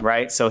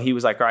 right? So he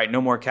was like, all right, no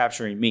more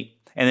capturing meat.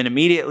 And then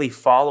immediately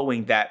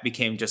following that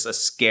became just a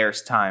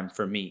scarce time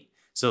for meat.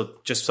 So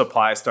just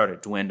supplies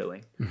started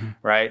dwindling,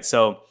 right?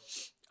 So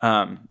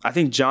I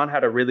think John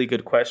had a really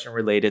good question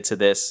related to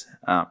this.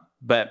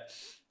 But,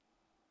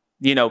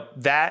 you know,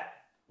 that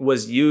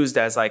was used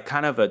as like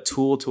kind of a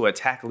tool to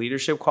attack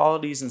leadership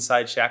qualities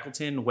inside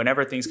Shackleton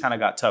whenever things kind of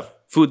got tough.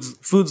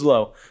 Food's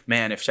low.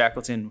 Man, if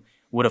Shackleton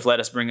would have let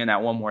us bring in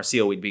that one more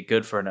SEAL, we'd be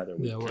good for another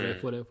week. Yeah,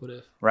 what if?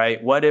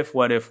 Right? What if?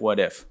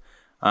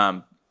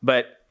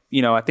 But,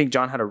 you know, I think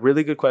John had a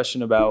really good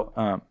question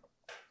about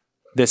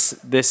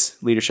this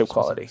leadership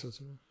quality.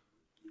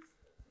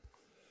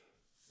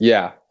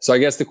 Yeah. So I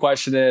guess the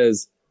question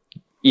is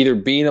either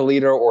being a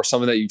leader or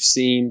someone that you've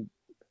seen,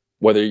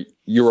 whether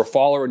you're a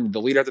follower and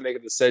the leader had to make a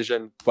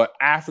decision, but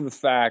after the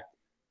fact,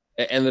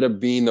 it ended up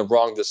being the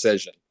wrong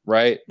decision,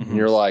 right? And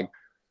you're like,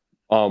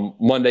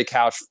 Monday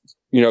couch,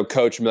 you know,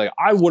 coach and be like,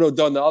 I would have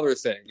done the other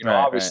thing, you know,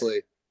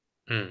 obviously.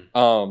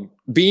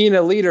 Being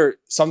a leader,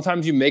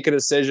 sometimes you make a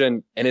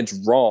decision and it's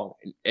wrong.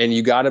 And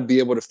you got to be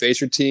able to face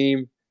your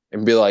team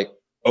and be like,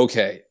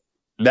 okay,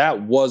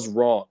 that was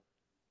wrong.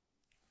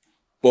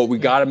 But we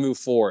got to move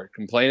forward.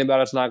 Complaining about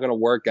it's not going to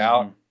work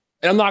out.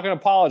 And I'm not going to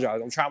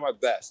apologize. I'm trying my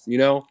best, you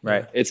know?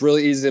 Right. It's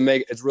really easy to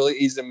make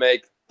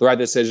the right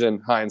decision in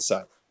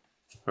hindsight.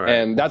 Right.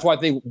 And that's why I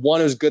think one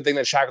is a good thing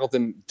that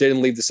Shackleton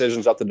didn't leave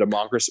decisions up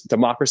to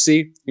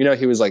democracy. You know,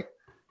 he was like,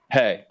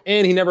 hey,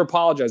 and he never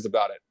apologized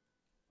about it.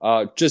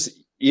 Just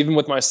even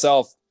with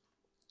myself,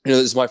 you know,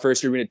 this is my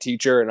first year being a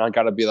teacher and I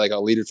got to be like a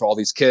leader to all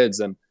these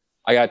kids and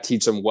I got to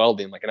teach them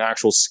welding, like an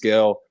actual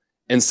skill.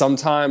 And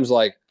sometimes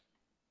like,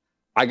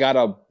 I got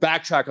to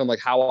backtrack on like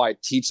how I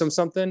teach them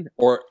something,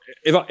 or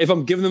if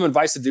I'm giving them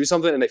advice to do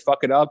something and they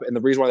fuck it up. And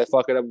the reason why they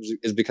fuck it up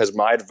is because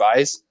my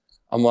advice,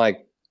 I'm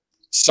like,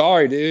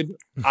 sorry, dude,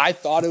 I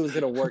thought it was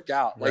going to work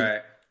out.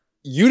 Like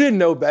you didn't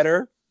know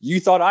better. You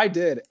thought I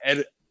did.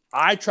 And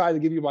I tried to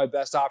give you my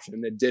best option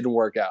and it didn't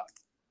work out.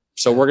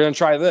 So we're going to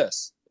try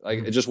this. Like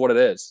it's just what it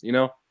is, you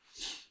know?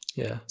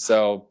 Yeah.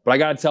 So, but I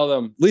got to tell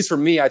them, at least for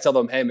me, I tell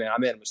them, hey man, I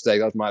made a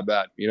mistake. That was my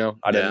bad. You know,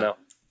 I didn't know.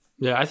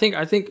 Yeah, I think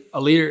a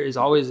leader is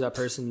always that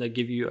person that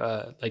give you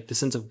like the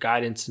sense of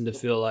guidance and to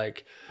feel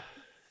like,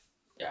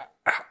 yeah,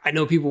 I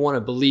know people want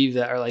to believe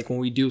that, or like when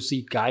we do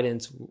seek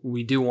guidance,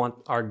 we do want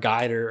our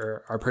guide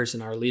or our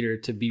person, our leader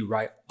to be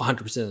right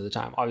 100% of the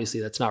time. Obviously,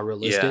 that's not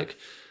realistic.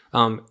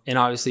 Yeah. And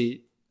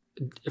obviously,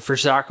 for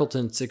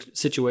Shackleton's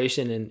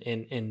situation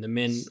and the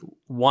men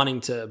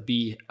wanting to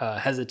be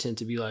hesitant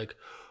to be like,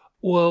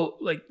 well,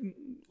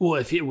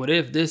 if he would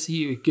have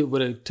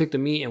took the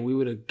meat and we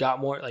would have got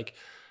more like.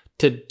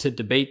 To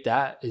debate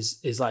that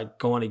is like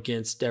going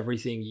against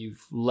everything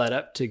you've led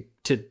up to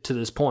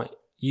this point.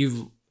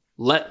 You've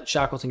let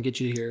Shackleton get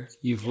you here.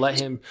 You've let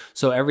him,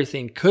 so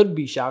everything could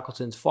be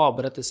Shackleton's fault,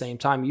 but at the same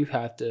time, you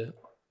have to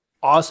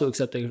also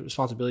accept the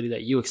responsibility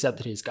that you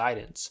accepted his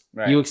guidance.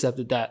 Right. You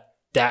accepted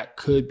that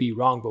could be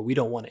wrong, but we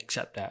don't want to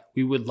accept that.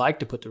 We would like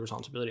to put the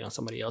responsibility on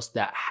somebody else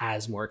that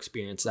has more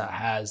experience, that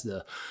has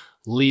the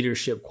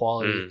leadership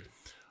quality.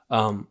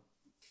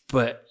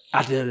 But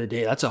at the end of the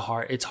day, it's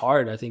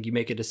hard. I think you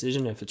make a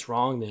decision. If it's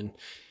wrong, then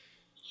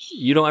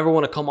you don't ever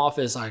want to come off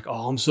as like,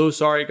 oh, I'm so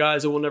sorry,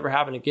 guys. It will never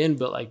happen again.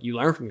 But like, you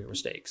learn from your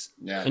mistakes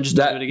and just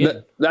do it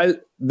again.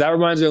 That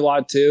reminds me a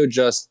lot too.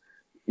 Just,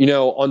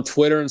 on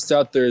Twitter and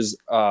stuff, there's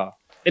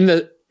in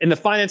the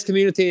finance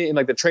community, in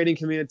like the trading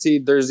community,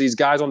 there's these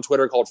guys on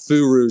Twitter called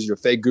furus,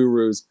 fake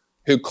gurus,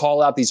 who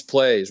call out these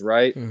plays,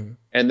 right? Mm-hmm.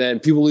 And then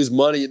people lose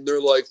money and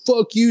they're like,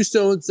 fuck you,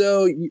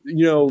 so-and-so,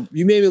 you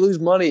made me lose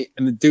money.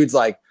 And the dude's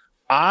like,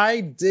 I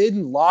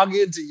didn't log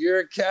into your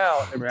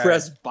account and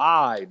press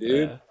buy,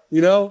 dude.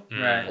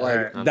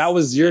 Right. That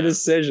was your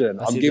decision.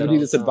 I'm giving you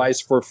this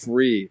advice for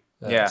free.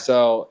 Yeah.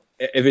 So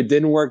if it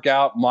didn't work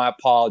out, my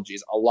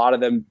apologies. A lot of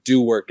them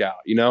do work out,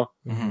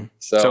 Mm-hmm.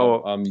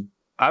 So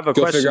I have a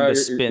question to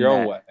spin your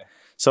that. own way.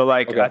 So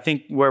I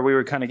think where we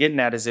were kind of getting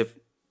at is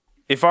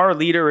if our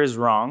leader is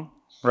wrong,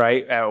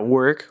 right, at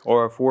work,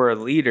 or if we're a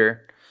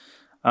leader,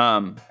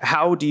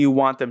 how do you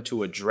want them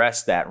to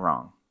address that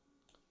wrong?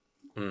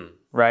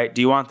 Right?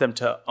 Do you want them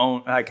to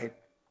own, like,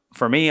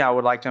 for me, I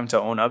would like them to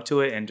own up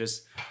to it and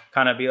just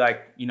kind of be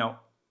like,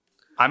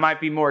 I might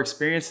be more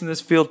experienced in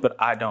this field, but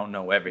I don't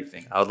know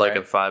everything. I would like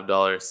a $5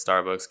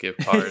 Starbucks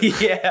gift card.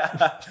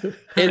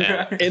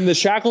 In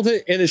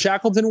the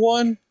Shackleton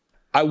one,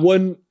 I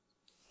wouldn't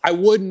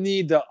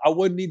need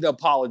the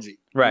apology.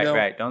 Right,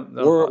 right. Don't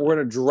we're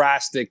in a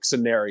drastic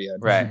scenario.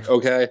 Right.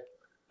 Okay.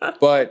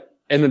 But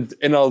in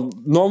a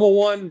normal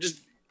one,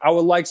 just I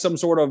would like some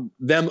sort of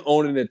them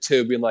owning it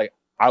too, being like,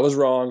 I was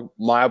wrong.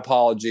 My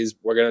apologies.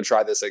 We're gonna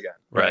try this again.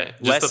 Right.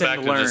 Just the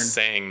fact of just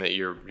saying that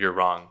you're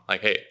wrong.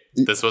 Like, hey,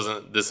 this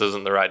wasn't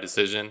the right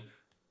decision,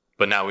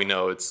 but now we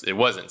know it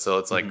wasn't. So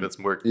it's like, let's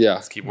work. Yeah.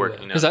 Let's keep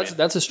working. Because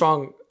that's a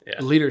strong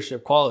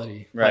leadership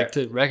quality, right? Like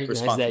to recognize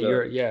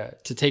that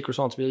to take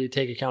responsibility,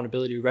 take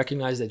accountability,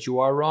 recognize that you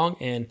are wrong,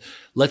 and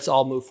let's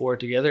all move forward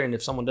together. And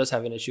if someone does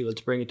have an issue,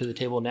 let's bring it to the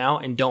table now,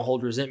 and don't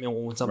hold resentment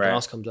when something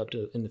else comes up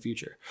in the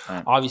future.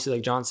 Right. Obviously,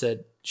 like John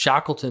said,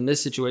 Shackleton,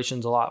 this situation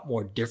is a lot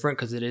more different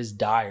because it is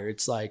dire.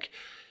 It's like,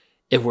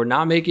 if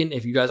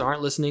you guys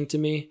aren't listening to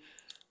me,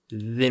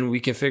 then we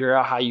can figure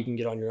out how you can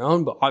get on your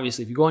own. But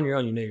obviously, if you go on your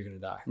own, you're going to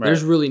die. Right.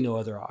 There's really no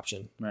other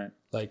option. Right.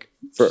 Like,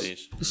 so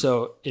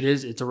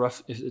it's a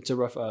rough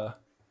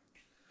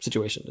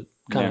situation to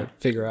kind of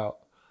figure out.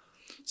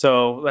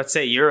 So let's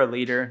say you're a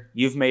leader,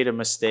 you've made a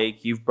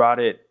mistake, you've brought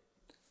it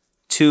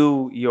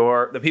to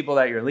the people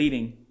that you're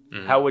leading.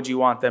 Mm-hmm. How would you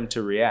want them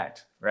to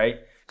react?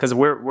 Right. Because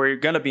we're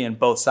going to be in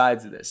both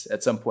sides of this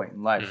at some point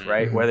in life,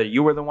 right? Mm-hmm. Whether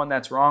you were the one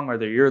that's wrong, or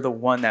whether you're the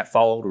one that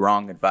followed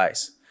wrong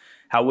advice.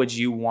 How would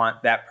you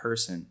want that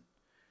person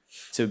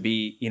to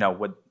be,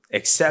 with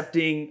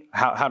accepting?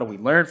 How do we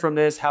learn from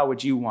this? How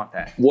would you want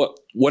that?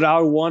 What I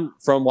would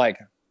want from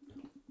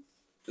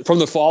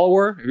the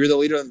follower, if you're the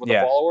leader with the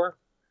follower,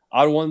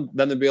 I would want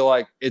them to be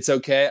like, it's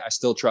okay, I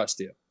still trust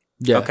you.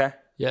 Yeah. Okay.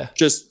 Yeah.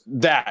 Just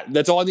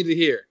that's all I need to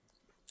hear.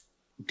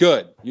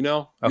 Good.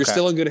 You're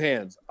still in good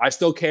hands. I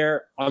still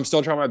care. I'm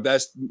still trying my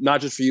best,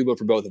 not just for you, but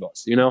for both of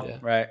us, Yeah.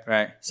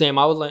 Right. Sam,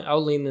 I would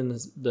lean in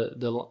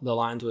the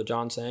lines what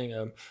John's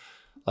saying.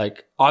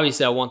 Like,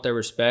 obviously I want their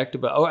respect,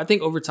 but I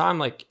think over time,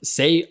 like,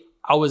 say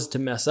I was to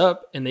mess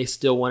up and they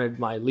still wanted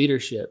my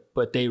leadership,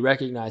 but they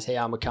recognize, hey,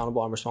 I'm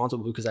accountable, I'm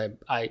responsible because I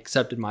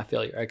accepted my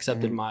failure. I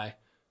accepted my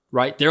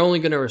right. They're only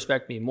going to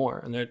respect me more.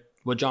 And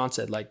what John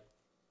said, like,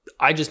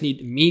 I just need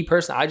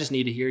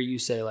to hear you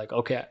say, like,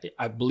 okay,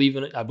 I believe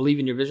in it. I believe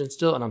in your vision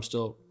still, and I'm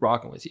still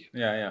rocking with you.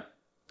 Yeah.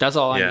 That's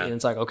all I need. And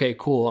it's like, okay,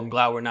 cool. I'm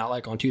glad we're not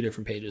like on two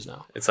different pages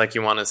now. It's like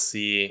you want to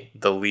see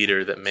the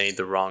leader that made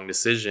the wrong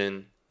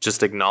decision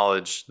just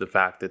acknowledge the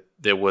fact that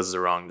it was the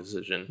wrong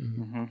decision.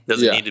 Mm-hmm.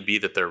 Doesn't need to be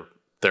that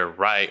they're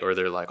right, or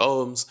they're like,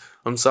 oh,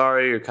 I'm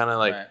sorry, or kind of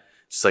like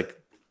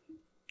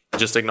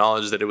just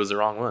acknowledge that it was the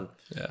wrong one.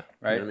 Yeah,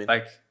 right. You know what I mean?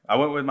 Like, I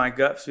went with my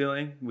gut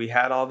feeling. We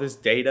had all this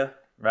data,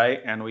 right,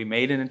 and we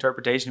made an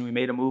interpretation. We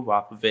made a move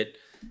off of it,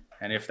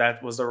 and if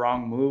that was the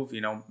wrong move,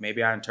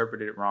 maybe I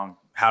interpreted it wrong.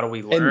 How do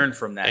we learn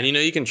from that? And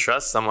you can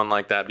trust someone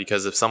like that,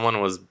 because if someone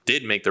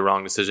did make the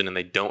wrong decision and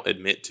they don't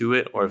admit to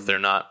it, or if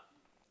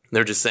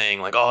they're just saying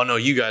like, oh no,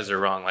 you guys are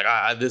wrong, like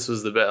this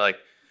was the best, like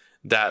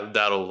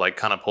that'll like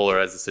kind of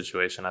polarize the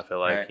situation, I feel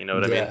like. Right. You know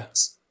what I mean?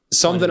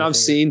 Something I've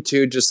seen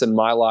too, just in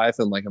my life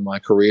and like in my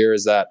career,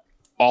 is that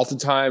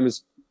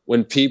oftentimes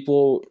when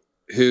people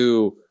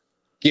who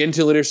get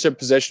into leadership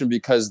position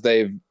because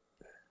they've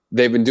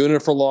been doing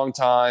it for a long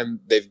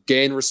time, they've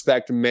gained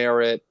respect and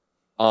merit,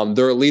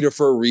 they're a leader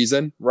for a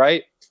reason,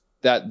 right?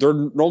 That they're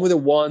normally the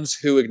ones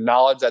who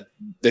acknowledge that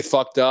they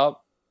fucked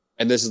up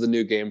and this is the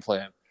new game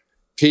plan.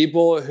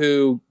 People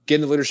who get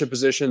into leadership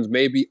positions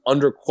may be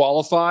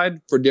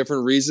underqualified for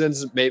different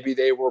reasons. Maybe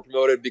they were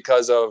promoted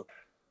because of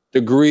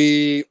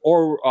degree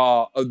or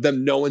of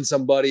them knowing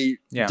somebody,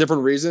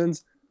 different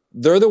reasons,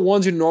 they're the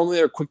ones who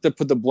normally are quick to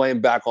put the blame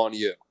back on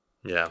you.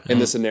 Yeah. In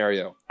this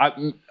scenario,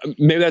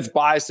 maybe that's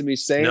biased to me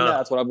saying that.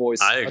 That's what I've always.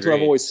 That's what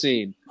I've always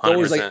seen. It's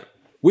always like,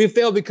 we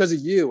failed because of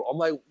you. I'm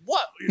like,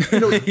 what?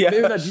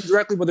 Maybe not you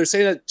directly, but they're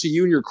saying that to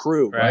you and your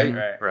crew,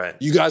 right?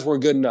 You guys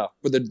weren't good enough.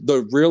 But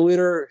the real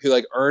leader who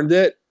like earned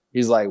it,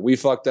 he's like, we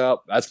fucked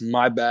up. That's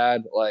my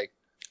bad. Like,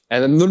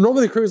 and then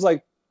normally the crew's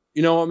like,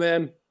 you know what,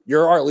 man,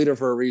 you're our leader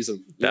for a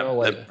reason.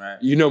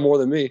 You know more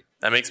than me.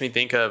 That makes me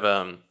think of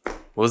what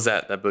was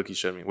that book you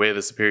showed me, Way of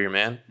the Superior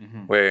Man,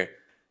 where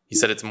he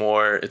said it's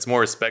more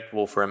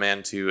respectable for a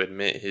man to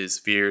admit his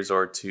fears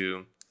or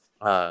to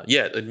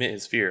admit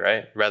his fear,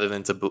 right? Rather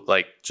than to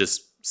like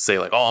just say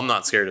like, oh, I'm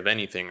not scared of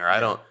anything, or I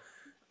don't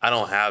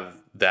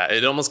have that.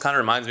 It almost kind of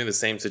reminds me of the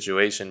same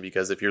situation,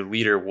 because if your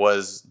leader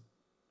was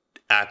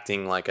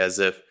acting like as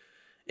if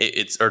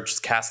or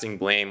just casting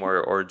blame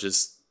or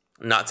just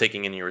not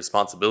taking any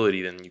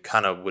responsibility, then you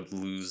kind of would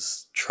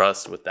lose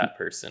trust with that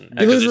person.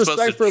 You lose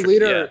respect for a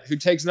leader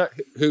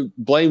who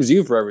blames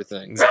you for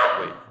everything.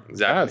 Exactly.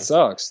 That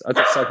sucks. That's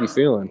a sucky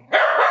feeling.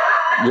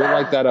 You're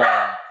like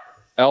that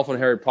elf in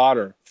Harry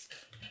Potter.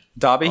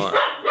 Dobby?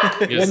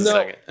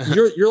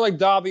 You're like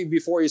Dobby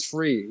before he's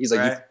free. He's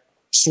like, you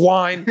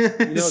swine.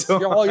 It's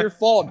all your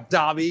fault,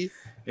 Dobby.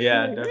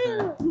 Yeah,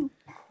 definitely.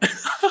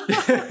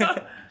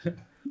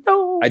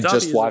 I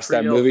just watched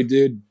that movie,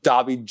 dude.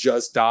 Dobby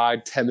just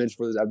died 10 minutes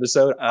before this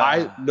episode.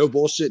 No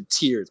bullshit,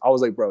 tears. I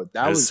was like, bro,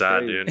 that was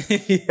sad,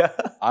 crazy. dude.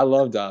 I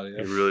love Dobby.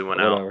 He really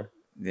went out.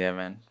 Yeah,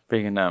 man.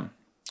 Freaking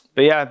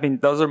But yeah, I mean,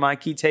 those are my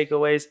key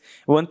takeaways.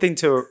 One thing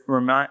to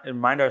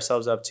remind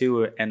ourselves of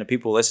too, and the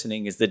people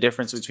listening, is the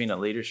difference between a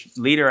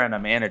leader and a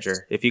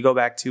manager. If you go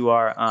back to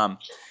our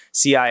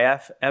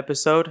CIF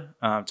episode,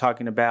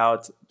 talking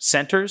about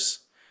centers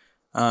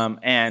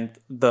and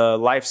the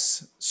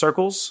life's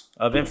circles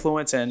of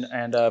influence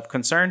and of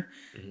concern,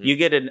 you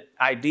get an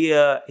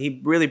idea.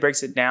 He really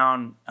breaks it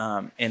down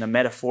in a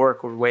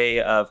metaphorical way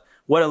of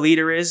what a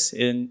leader is.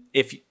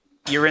 If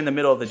you're in the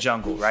middle of the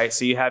jungle, right?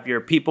 So you have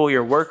your people,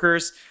 your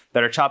workers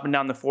that are chopping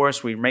down the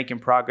forest. We're making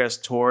progress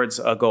towards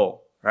a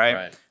goal,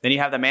 right? Then you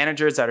have the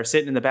managers that are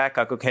sitting in the back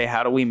like, okay,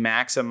 how do we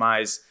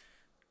maximize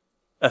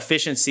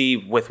efficiency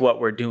with what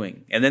we're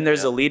doing? And then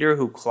there's a leader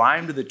who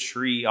climbed the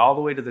tree all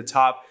the way to the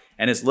top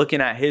and is looking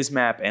at his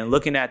map and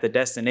looking at the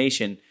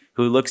destination,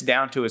 who looks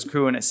down to his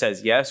crew and it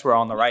says, yes, we're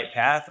on the right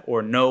path,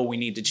 or no, we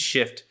need to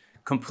shift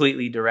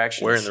completely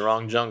directions. We're in the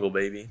wrong jungle,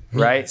 baby.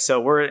 Right? So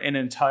we're in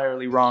an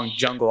entirely wrong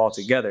jungle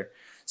altogether.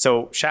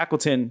 So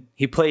Shackleton,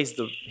 he plays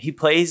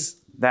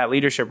that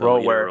leadership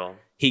role where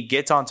he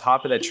gets on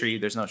top of that tree.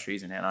 There's no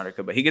trees in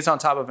Antarctica, but he gets on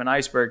top of an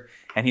iceberg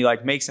and he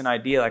like makes an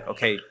idea like,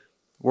 okay,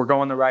 we're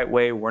going the right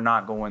way. We're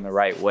not going the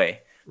right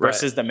way.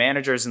 Versus the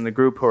managers in the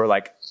group who are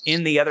like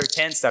in the other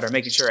tents that are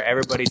making sure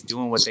everybody's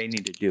doing what they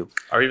need to do.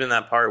 Or even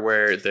that part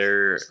where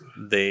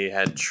they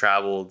had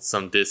traveled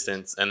some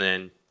distance and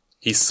then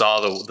he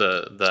saw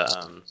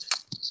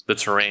the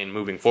terrain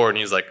moving forward and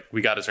he's like,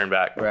 we got to turn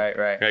back.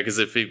 Right. Because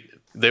if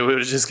they would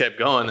have just kept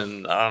going,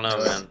 and I don't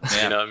know, man.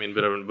 Yeah. You know, I mean,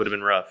 but it would have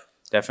been rough.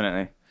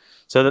 Definitely.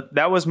 So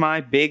that was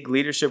my big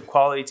leadership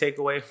quality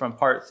takeaway from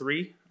part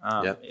 3.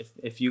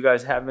 If you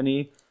guys have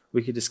any,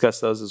 we could discuss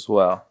those as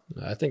well.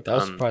 I think that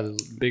was probably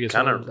the biggest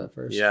one at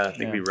first. Yeah, I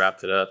think we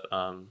wrapped it up.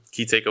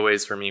 Key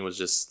takeaways for me was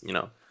just,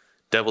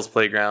 Devil's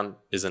Playground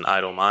is an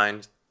idle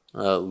mind.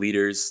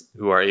 Leaders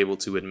who are able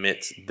to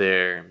admit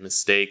their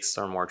mistakes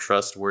are more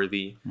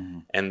trustworthy,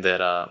 and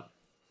that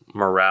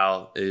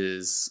morale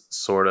is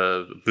sort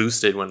of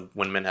boosted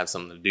when men have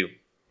something to do.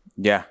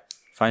 Yeah.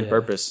 Find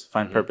purpose.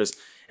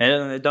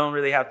 And it don't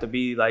really have to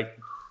be like,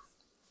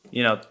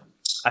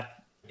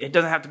 it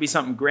doesn't have to be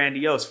something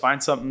grandiose.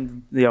 Find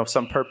something,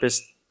 some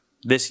purpose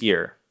this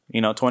year.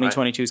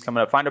 2022 is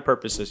coming up. Find a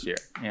purpose this year,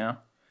 Yeah.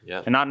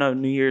 And not no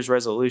New Year's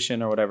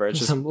resolution or whatever. It's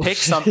just pick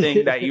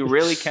something that you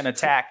really can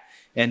attack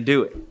and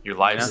do it. Your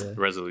life's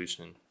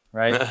resolution.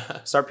 Right?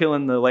 Start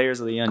peeling the layers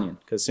of the onion,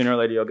 because sooner or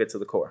later you'll get to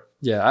the core.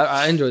 Yeah,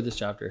 I enjoyed this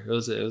chapter. It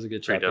was a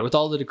good chapter. With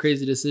all the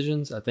crazy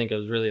decisions, I think it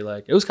was really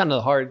it was kind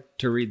of hard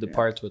to read the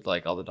parts with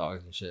all the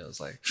dogs and shit. I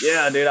was like,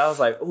 yeah, dude, I was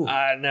like, ooh.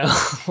 I know.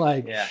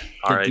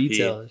 The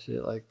detail and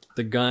shit, like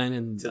the gun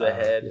and to the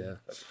head,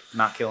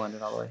 not killing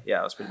it all the way.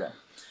 Yeah, it was pretty bad.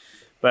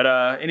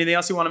 But anything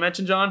else you want to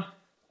mention, John?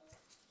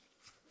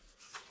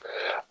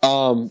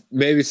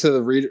 Maybe to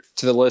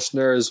the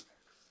listeners,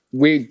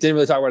 we didn't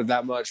really talk about it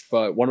that much,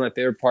 but one of my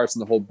favorite parts in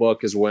the whole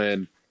book is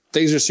when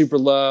things are super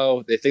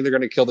low, they think they're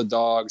going to kill the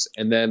dogs,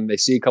 and then they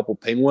see a couple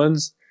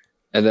penguins,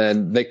 and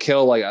then they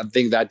kill, I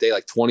think that day,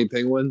 20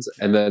 penguins,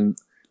 and then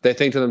they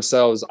think to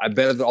themselves, I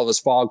bet if all this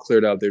fog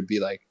cleared up, there'd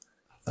be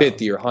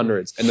 50 or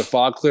hundreds, and the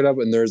fog cleared up,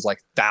 and there's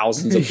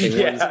thousands of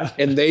penguins,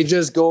 and they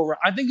just go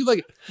around. I think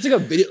it's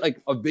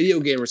a video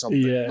game or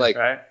something.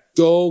 Right?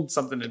 Go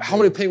something to how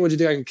many penguins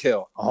do you think I can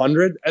kill?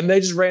 100? And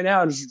they just ran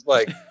out and just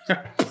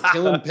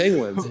killing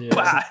penguins.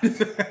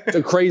 It's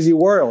a crazy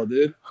world,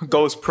 dude.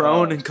 Goes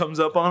prone and comes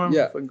up on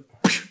them.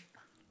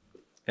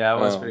 Yeah. Yeah, that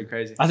was pretty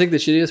crazy. I think the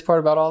shittiest part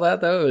about all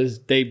that though is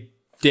they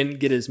didn't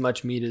get as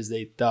much meat as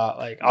they thought.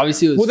 Like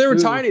obviously it was They were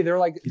food. tiny. They were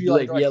like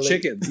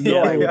chickens.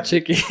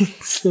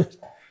 Chickens.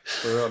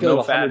 For real, Kill no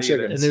 100 fat either.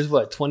 chickens. And there's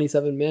what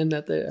 27 men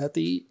that they have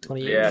to eat.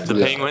 28. Yeah. The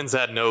Penguins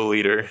had no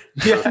leader.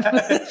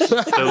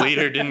 The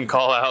leader didn't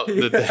call out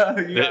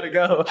that, you gotta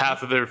go.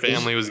 half of their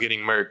family was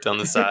getting murked on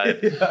the side.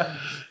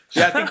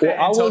 Yeah, I think Well,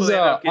 I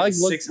looked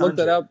 600.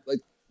 that up. Like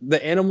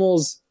the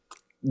animals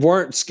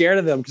weren't scared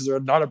of them because they're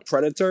not a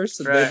predator,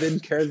 so Right. they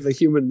didn't care of the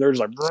human. They're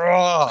just like,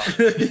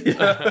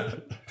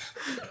 "Bruh."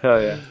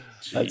 Hell yeah.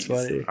 That's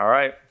funny. All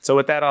right. So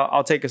with that,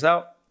 I'll take us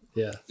out.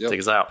 Yeah. Take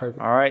us out.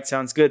 Perfect. All right.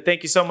 Sounds good.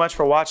 Thank you so much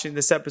for watching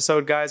this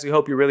episode, guys. We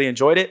hope you really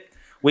enjoyed it.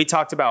 We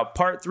talked about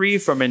part 3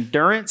 from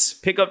Endurance.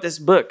 Pick up this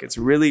book. It's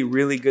really,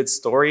 really good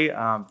story.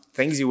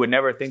 Things you would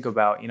never think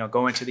about,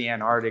 going to the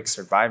Antarctic,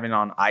 surviving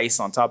on ice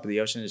on top of the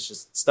ocean. It's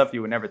just stuff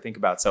you would never think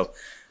about. So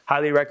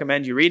highly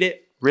recommend you read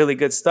it. Really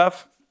good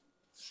stuff.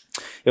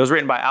 It was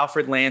written by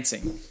Alfred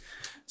Lansing.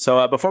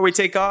 So before we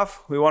take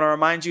off, we want to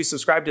remind you,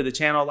 subscribe to the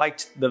channel, like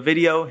the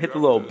video, hit the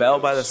little bell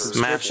by the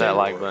subscription. Smash that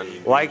like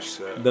button. Like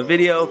the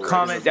video,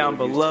 comment down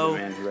below.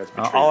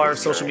 All our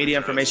social media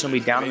information will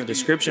be down in the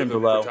description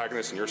below.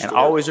 And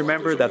always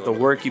remember that the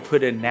work you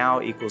put in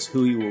now equals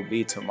who you will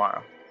be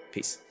tomorrow.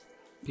 Peace.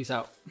 Peace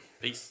out.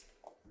 Peace.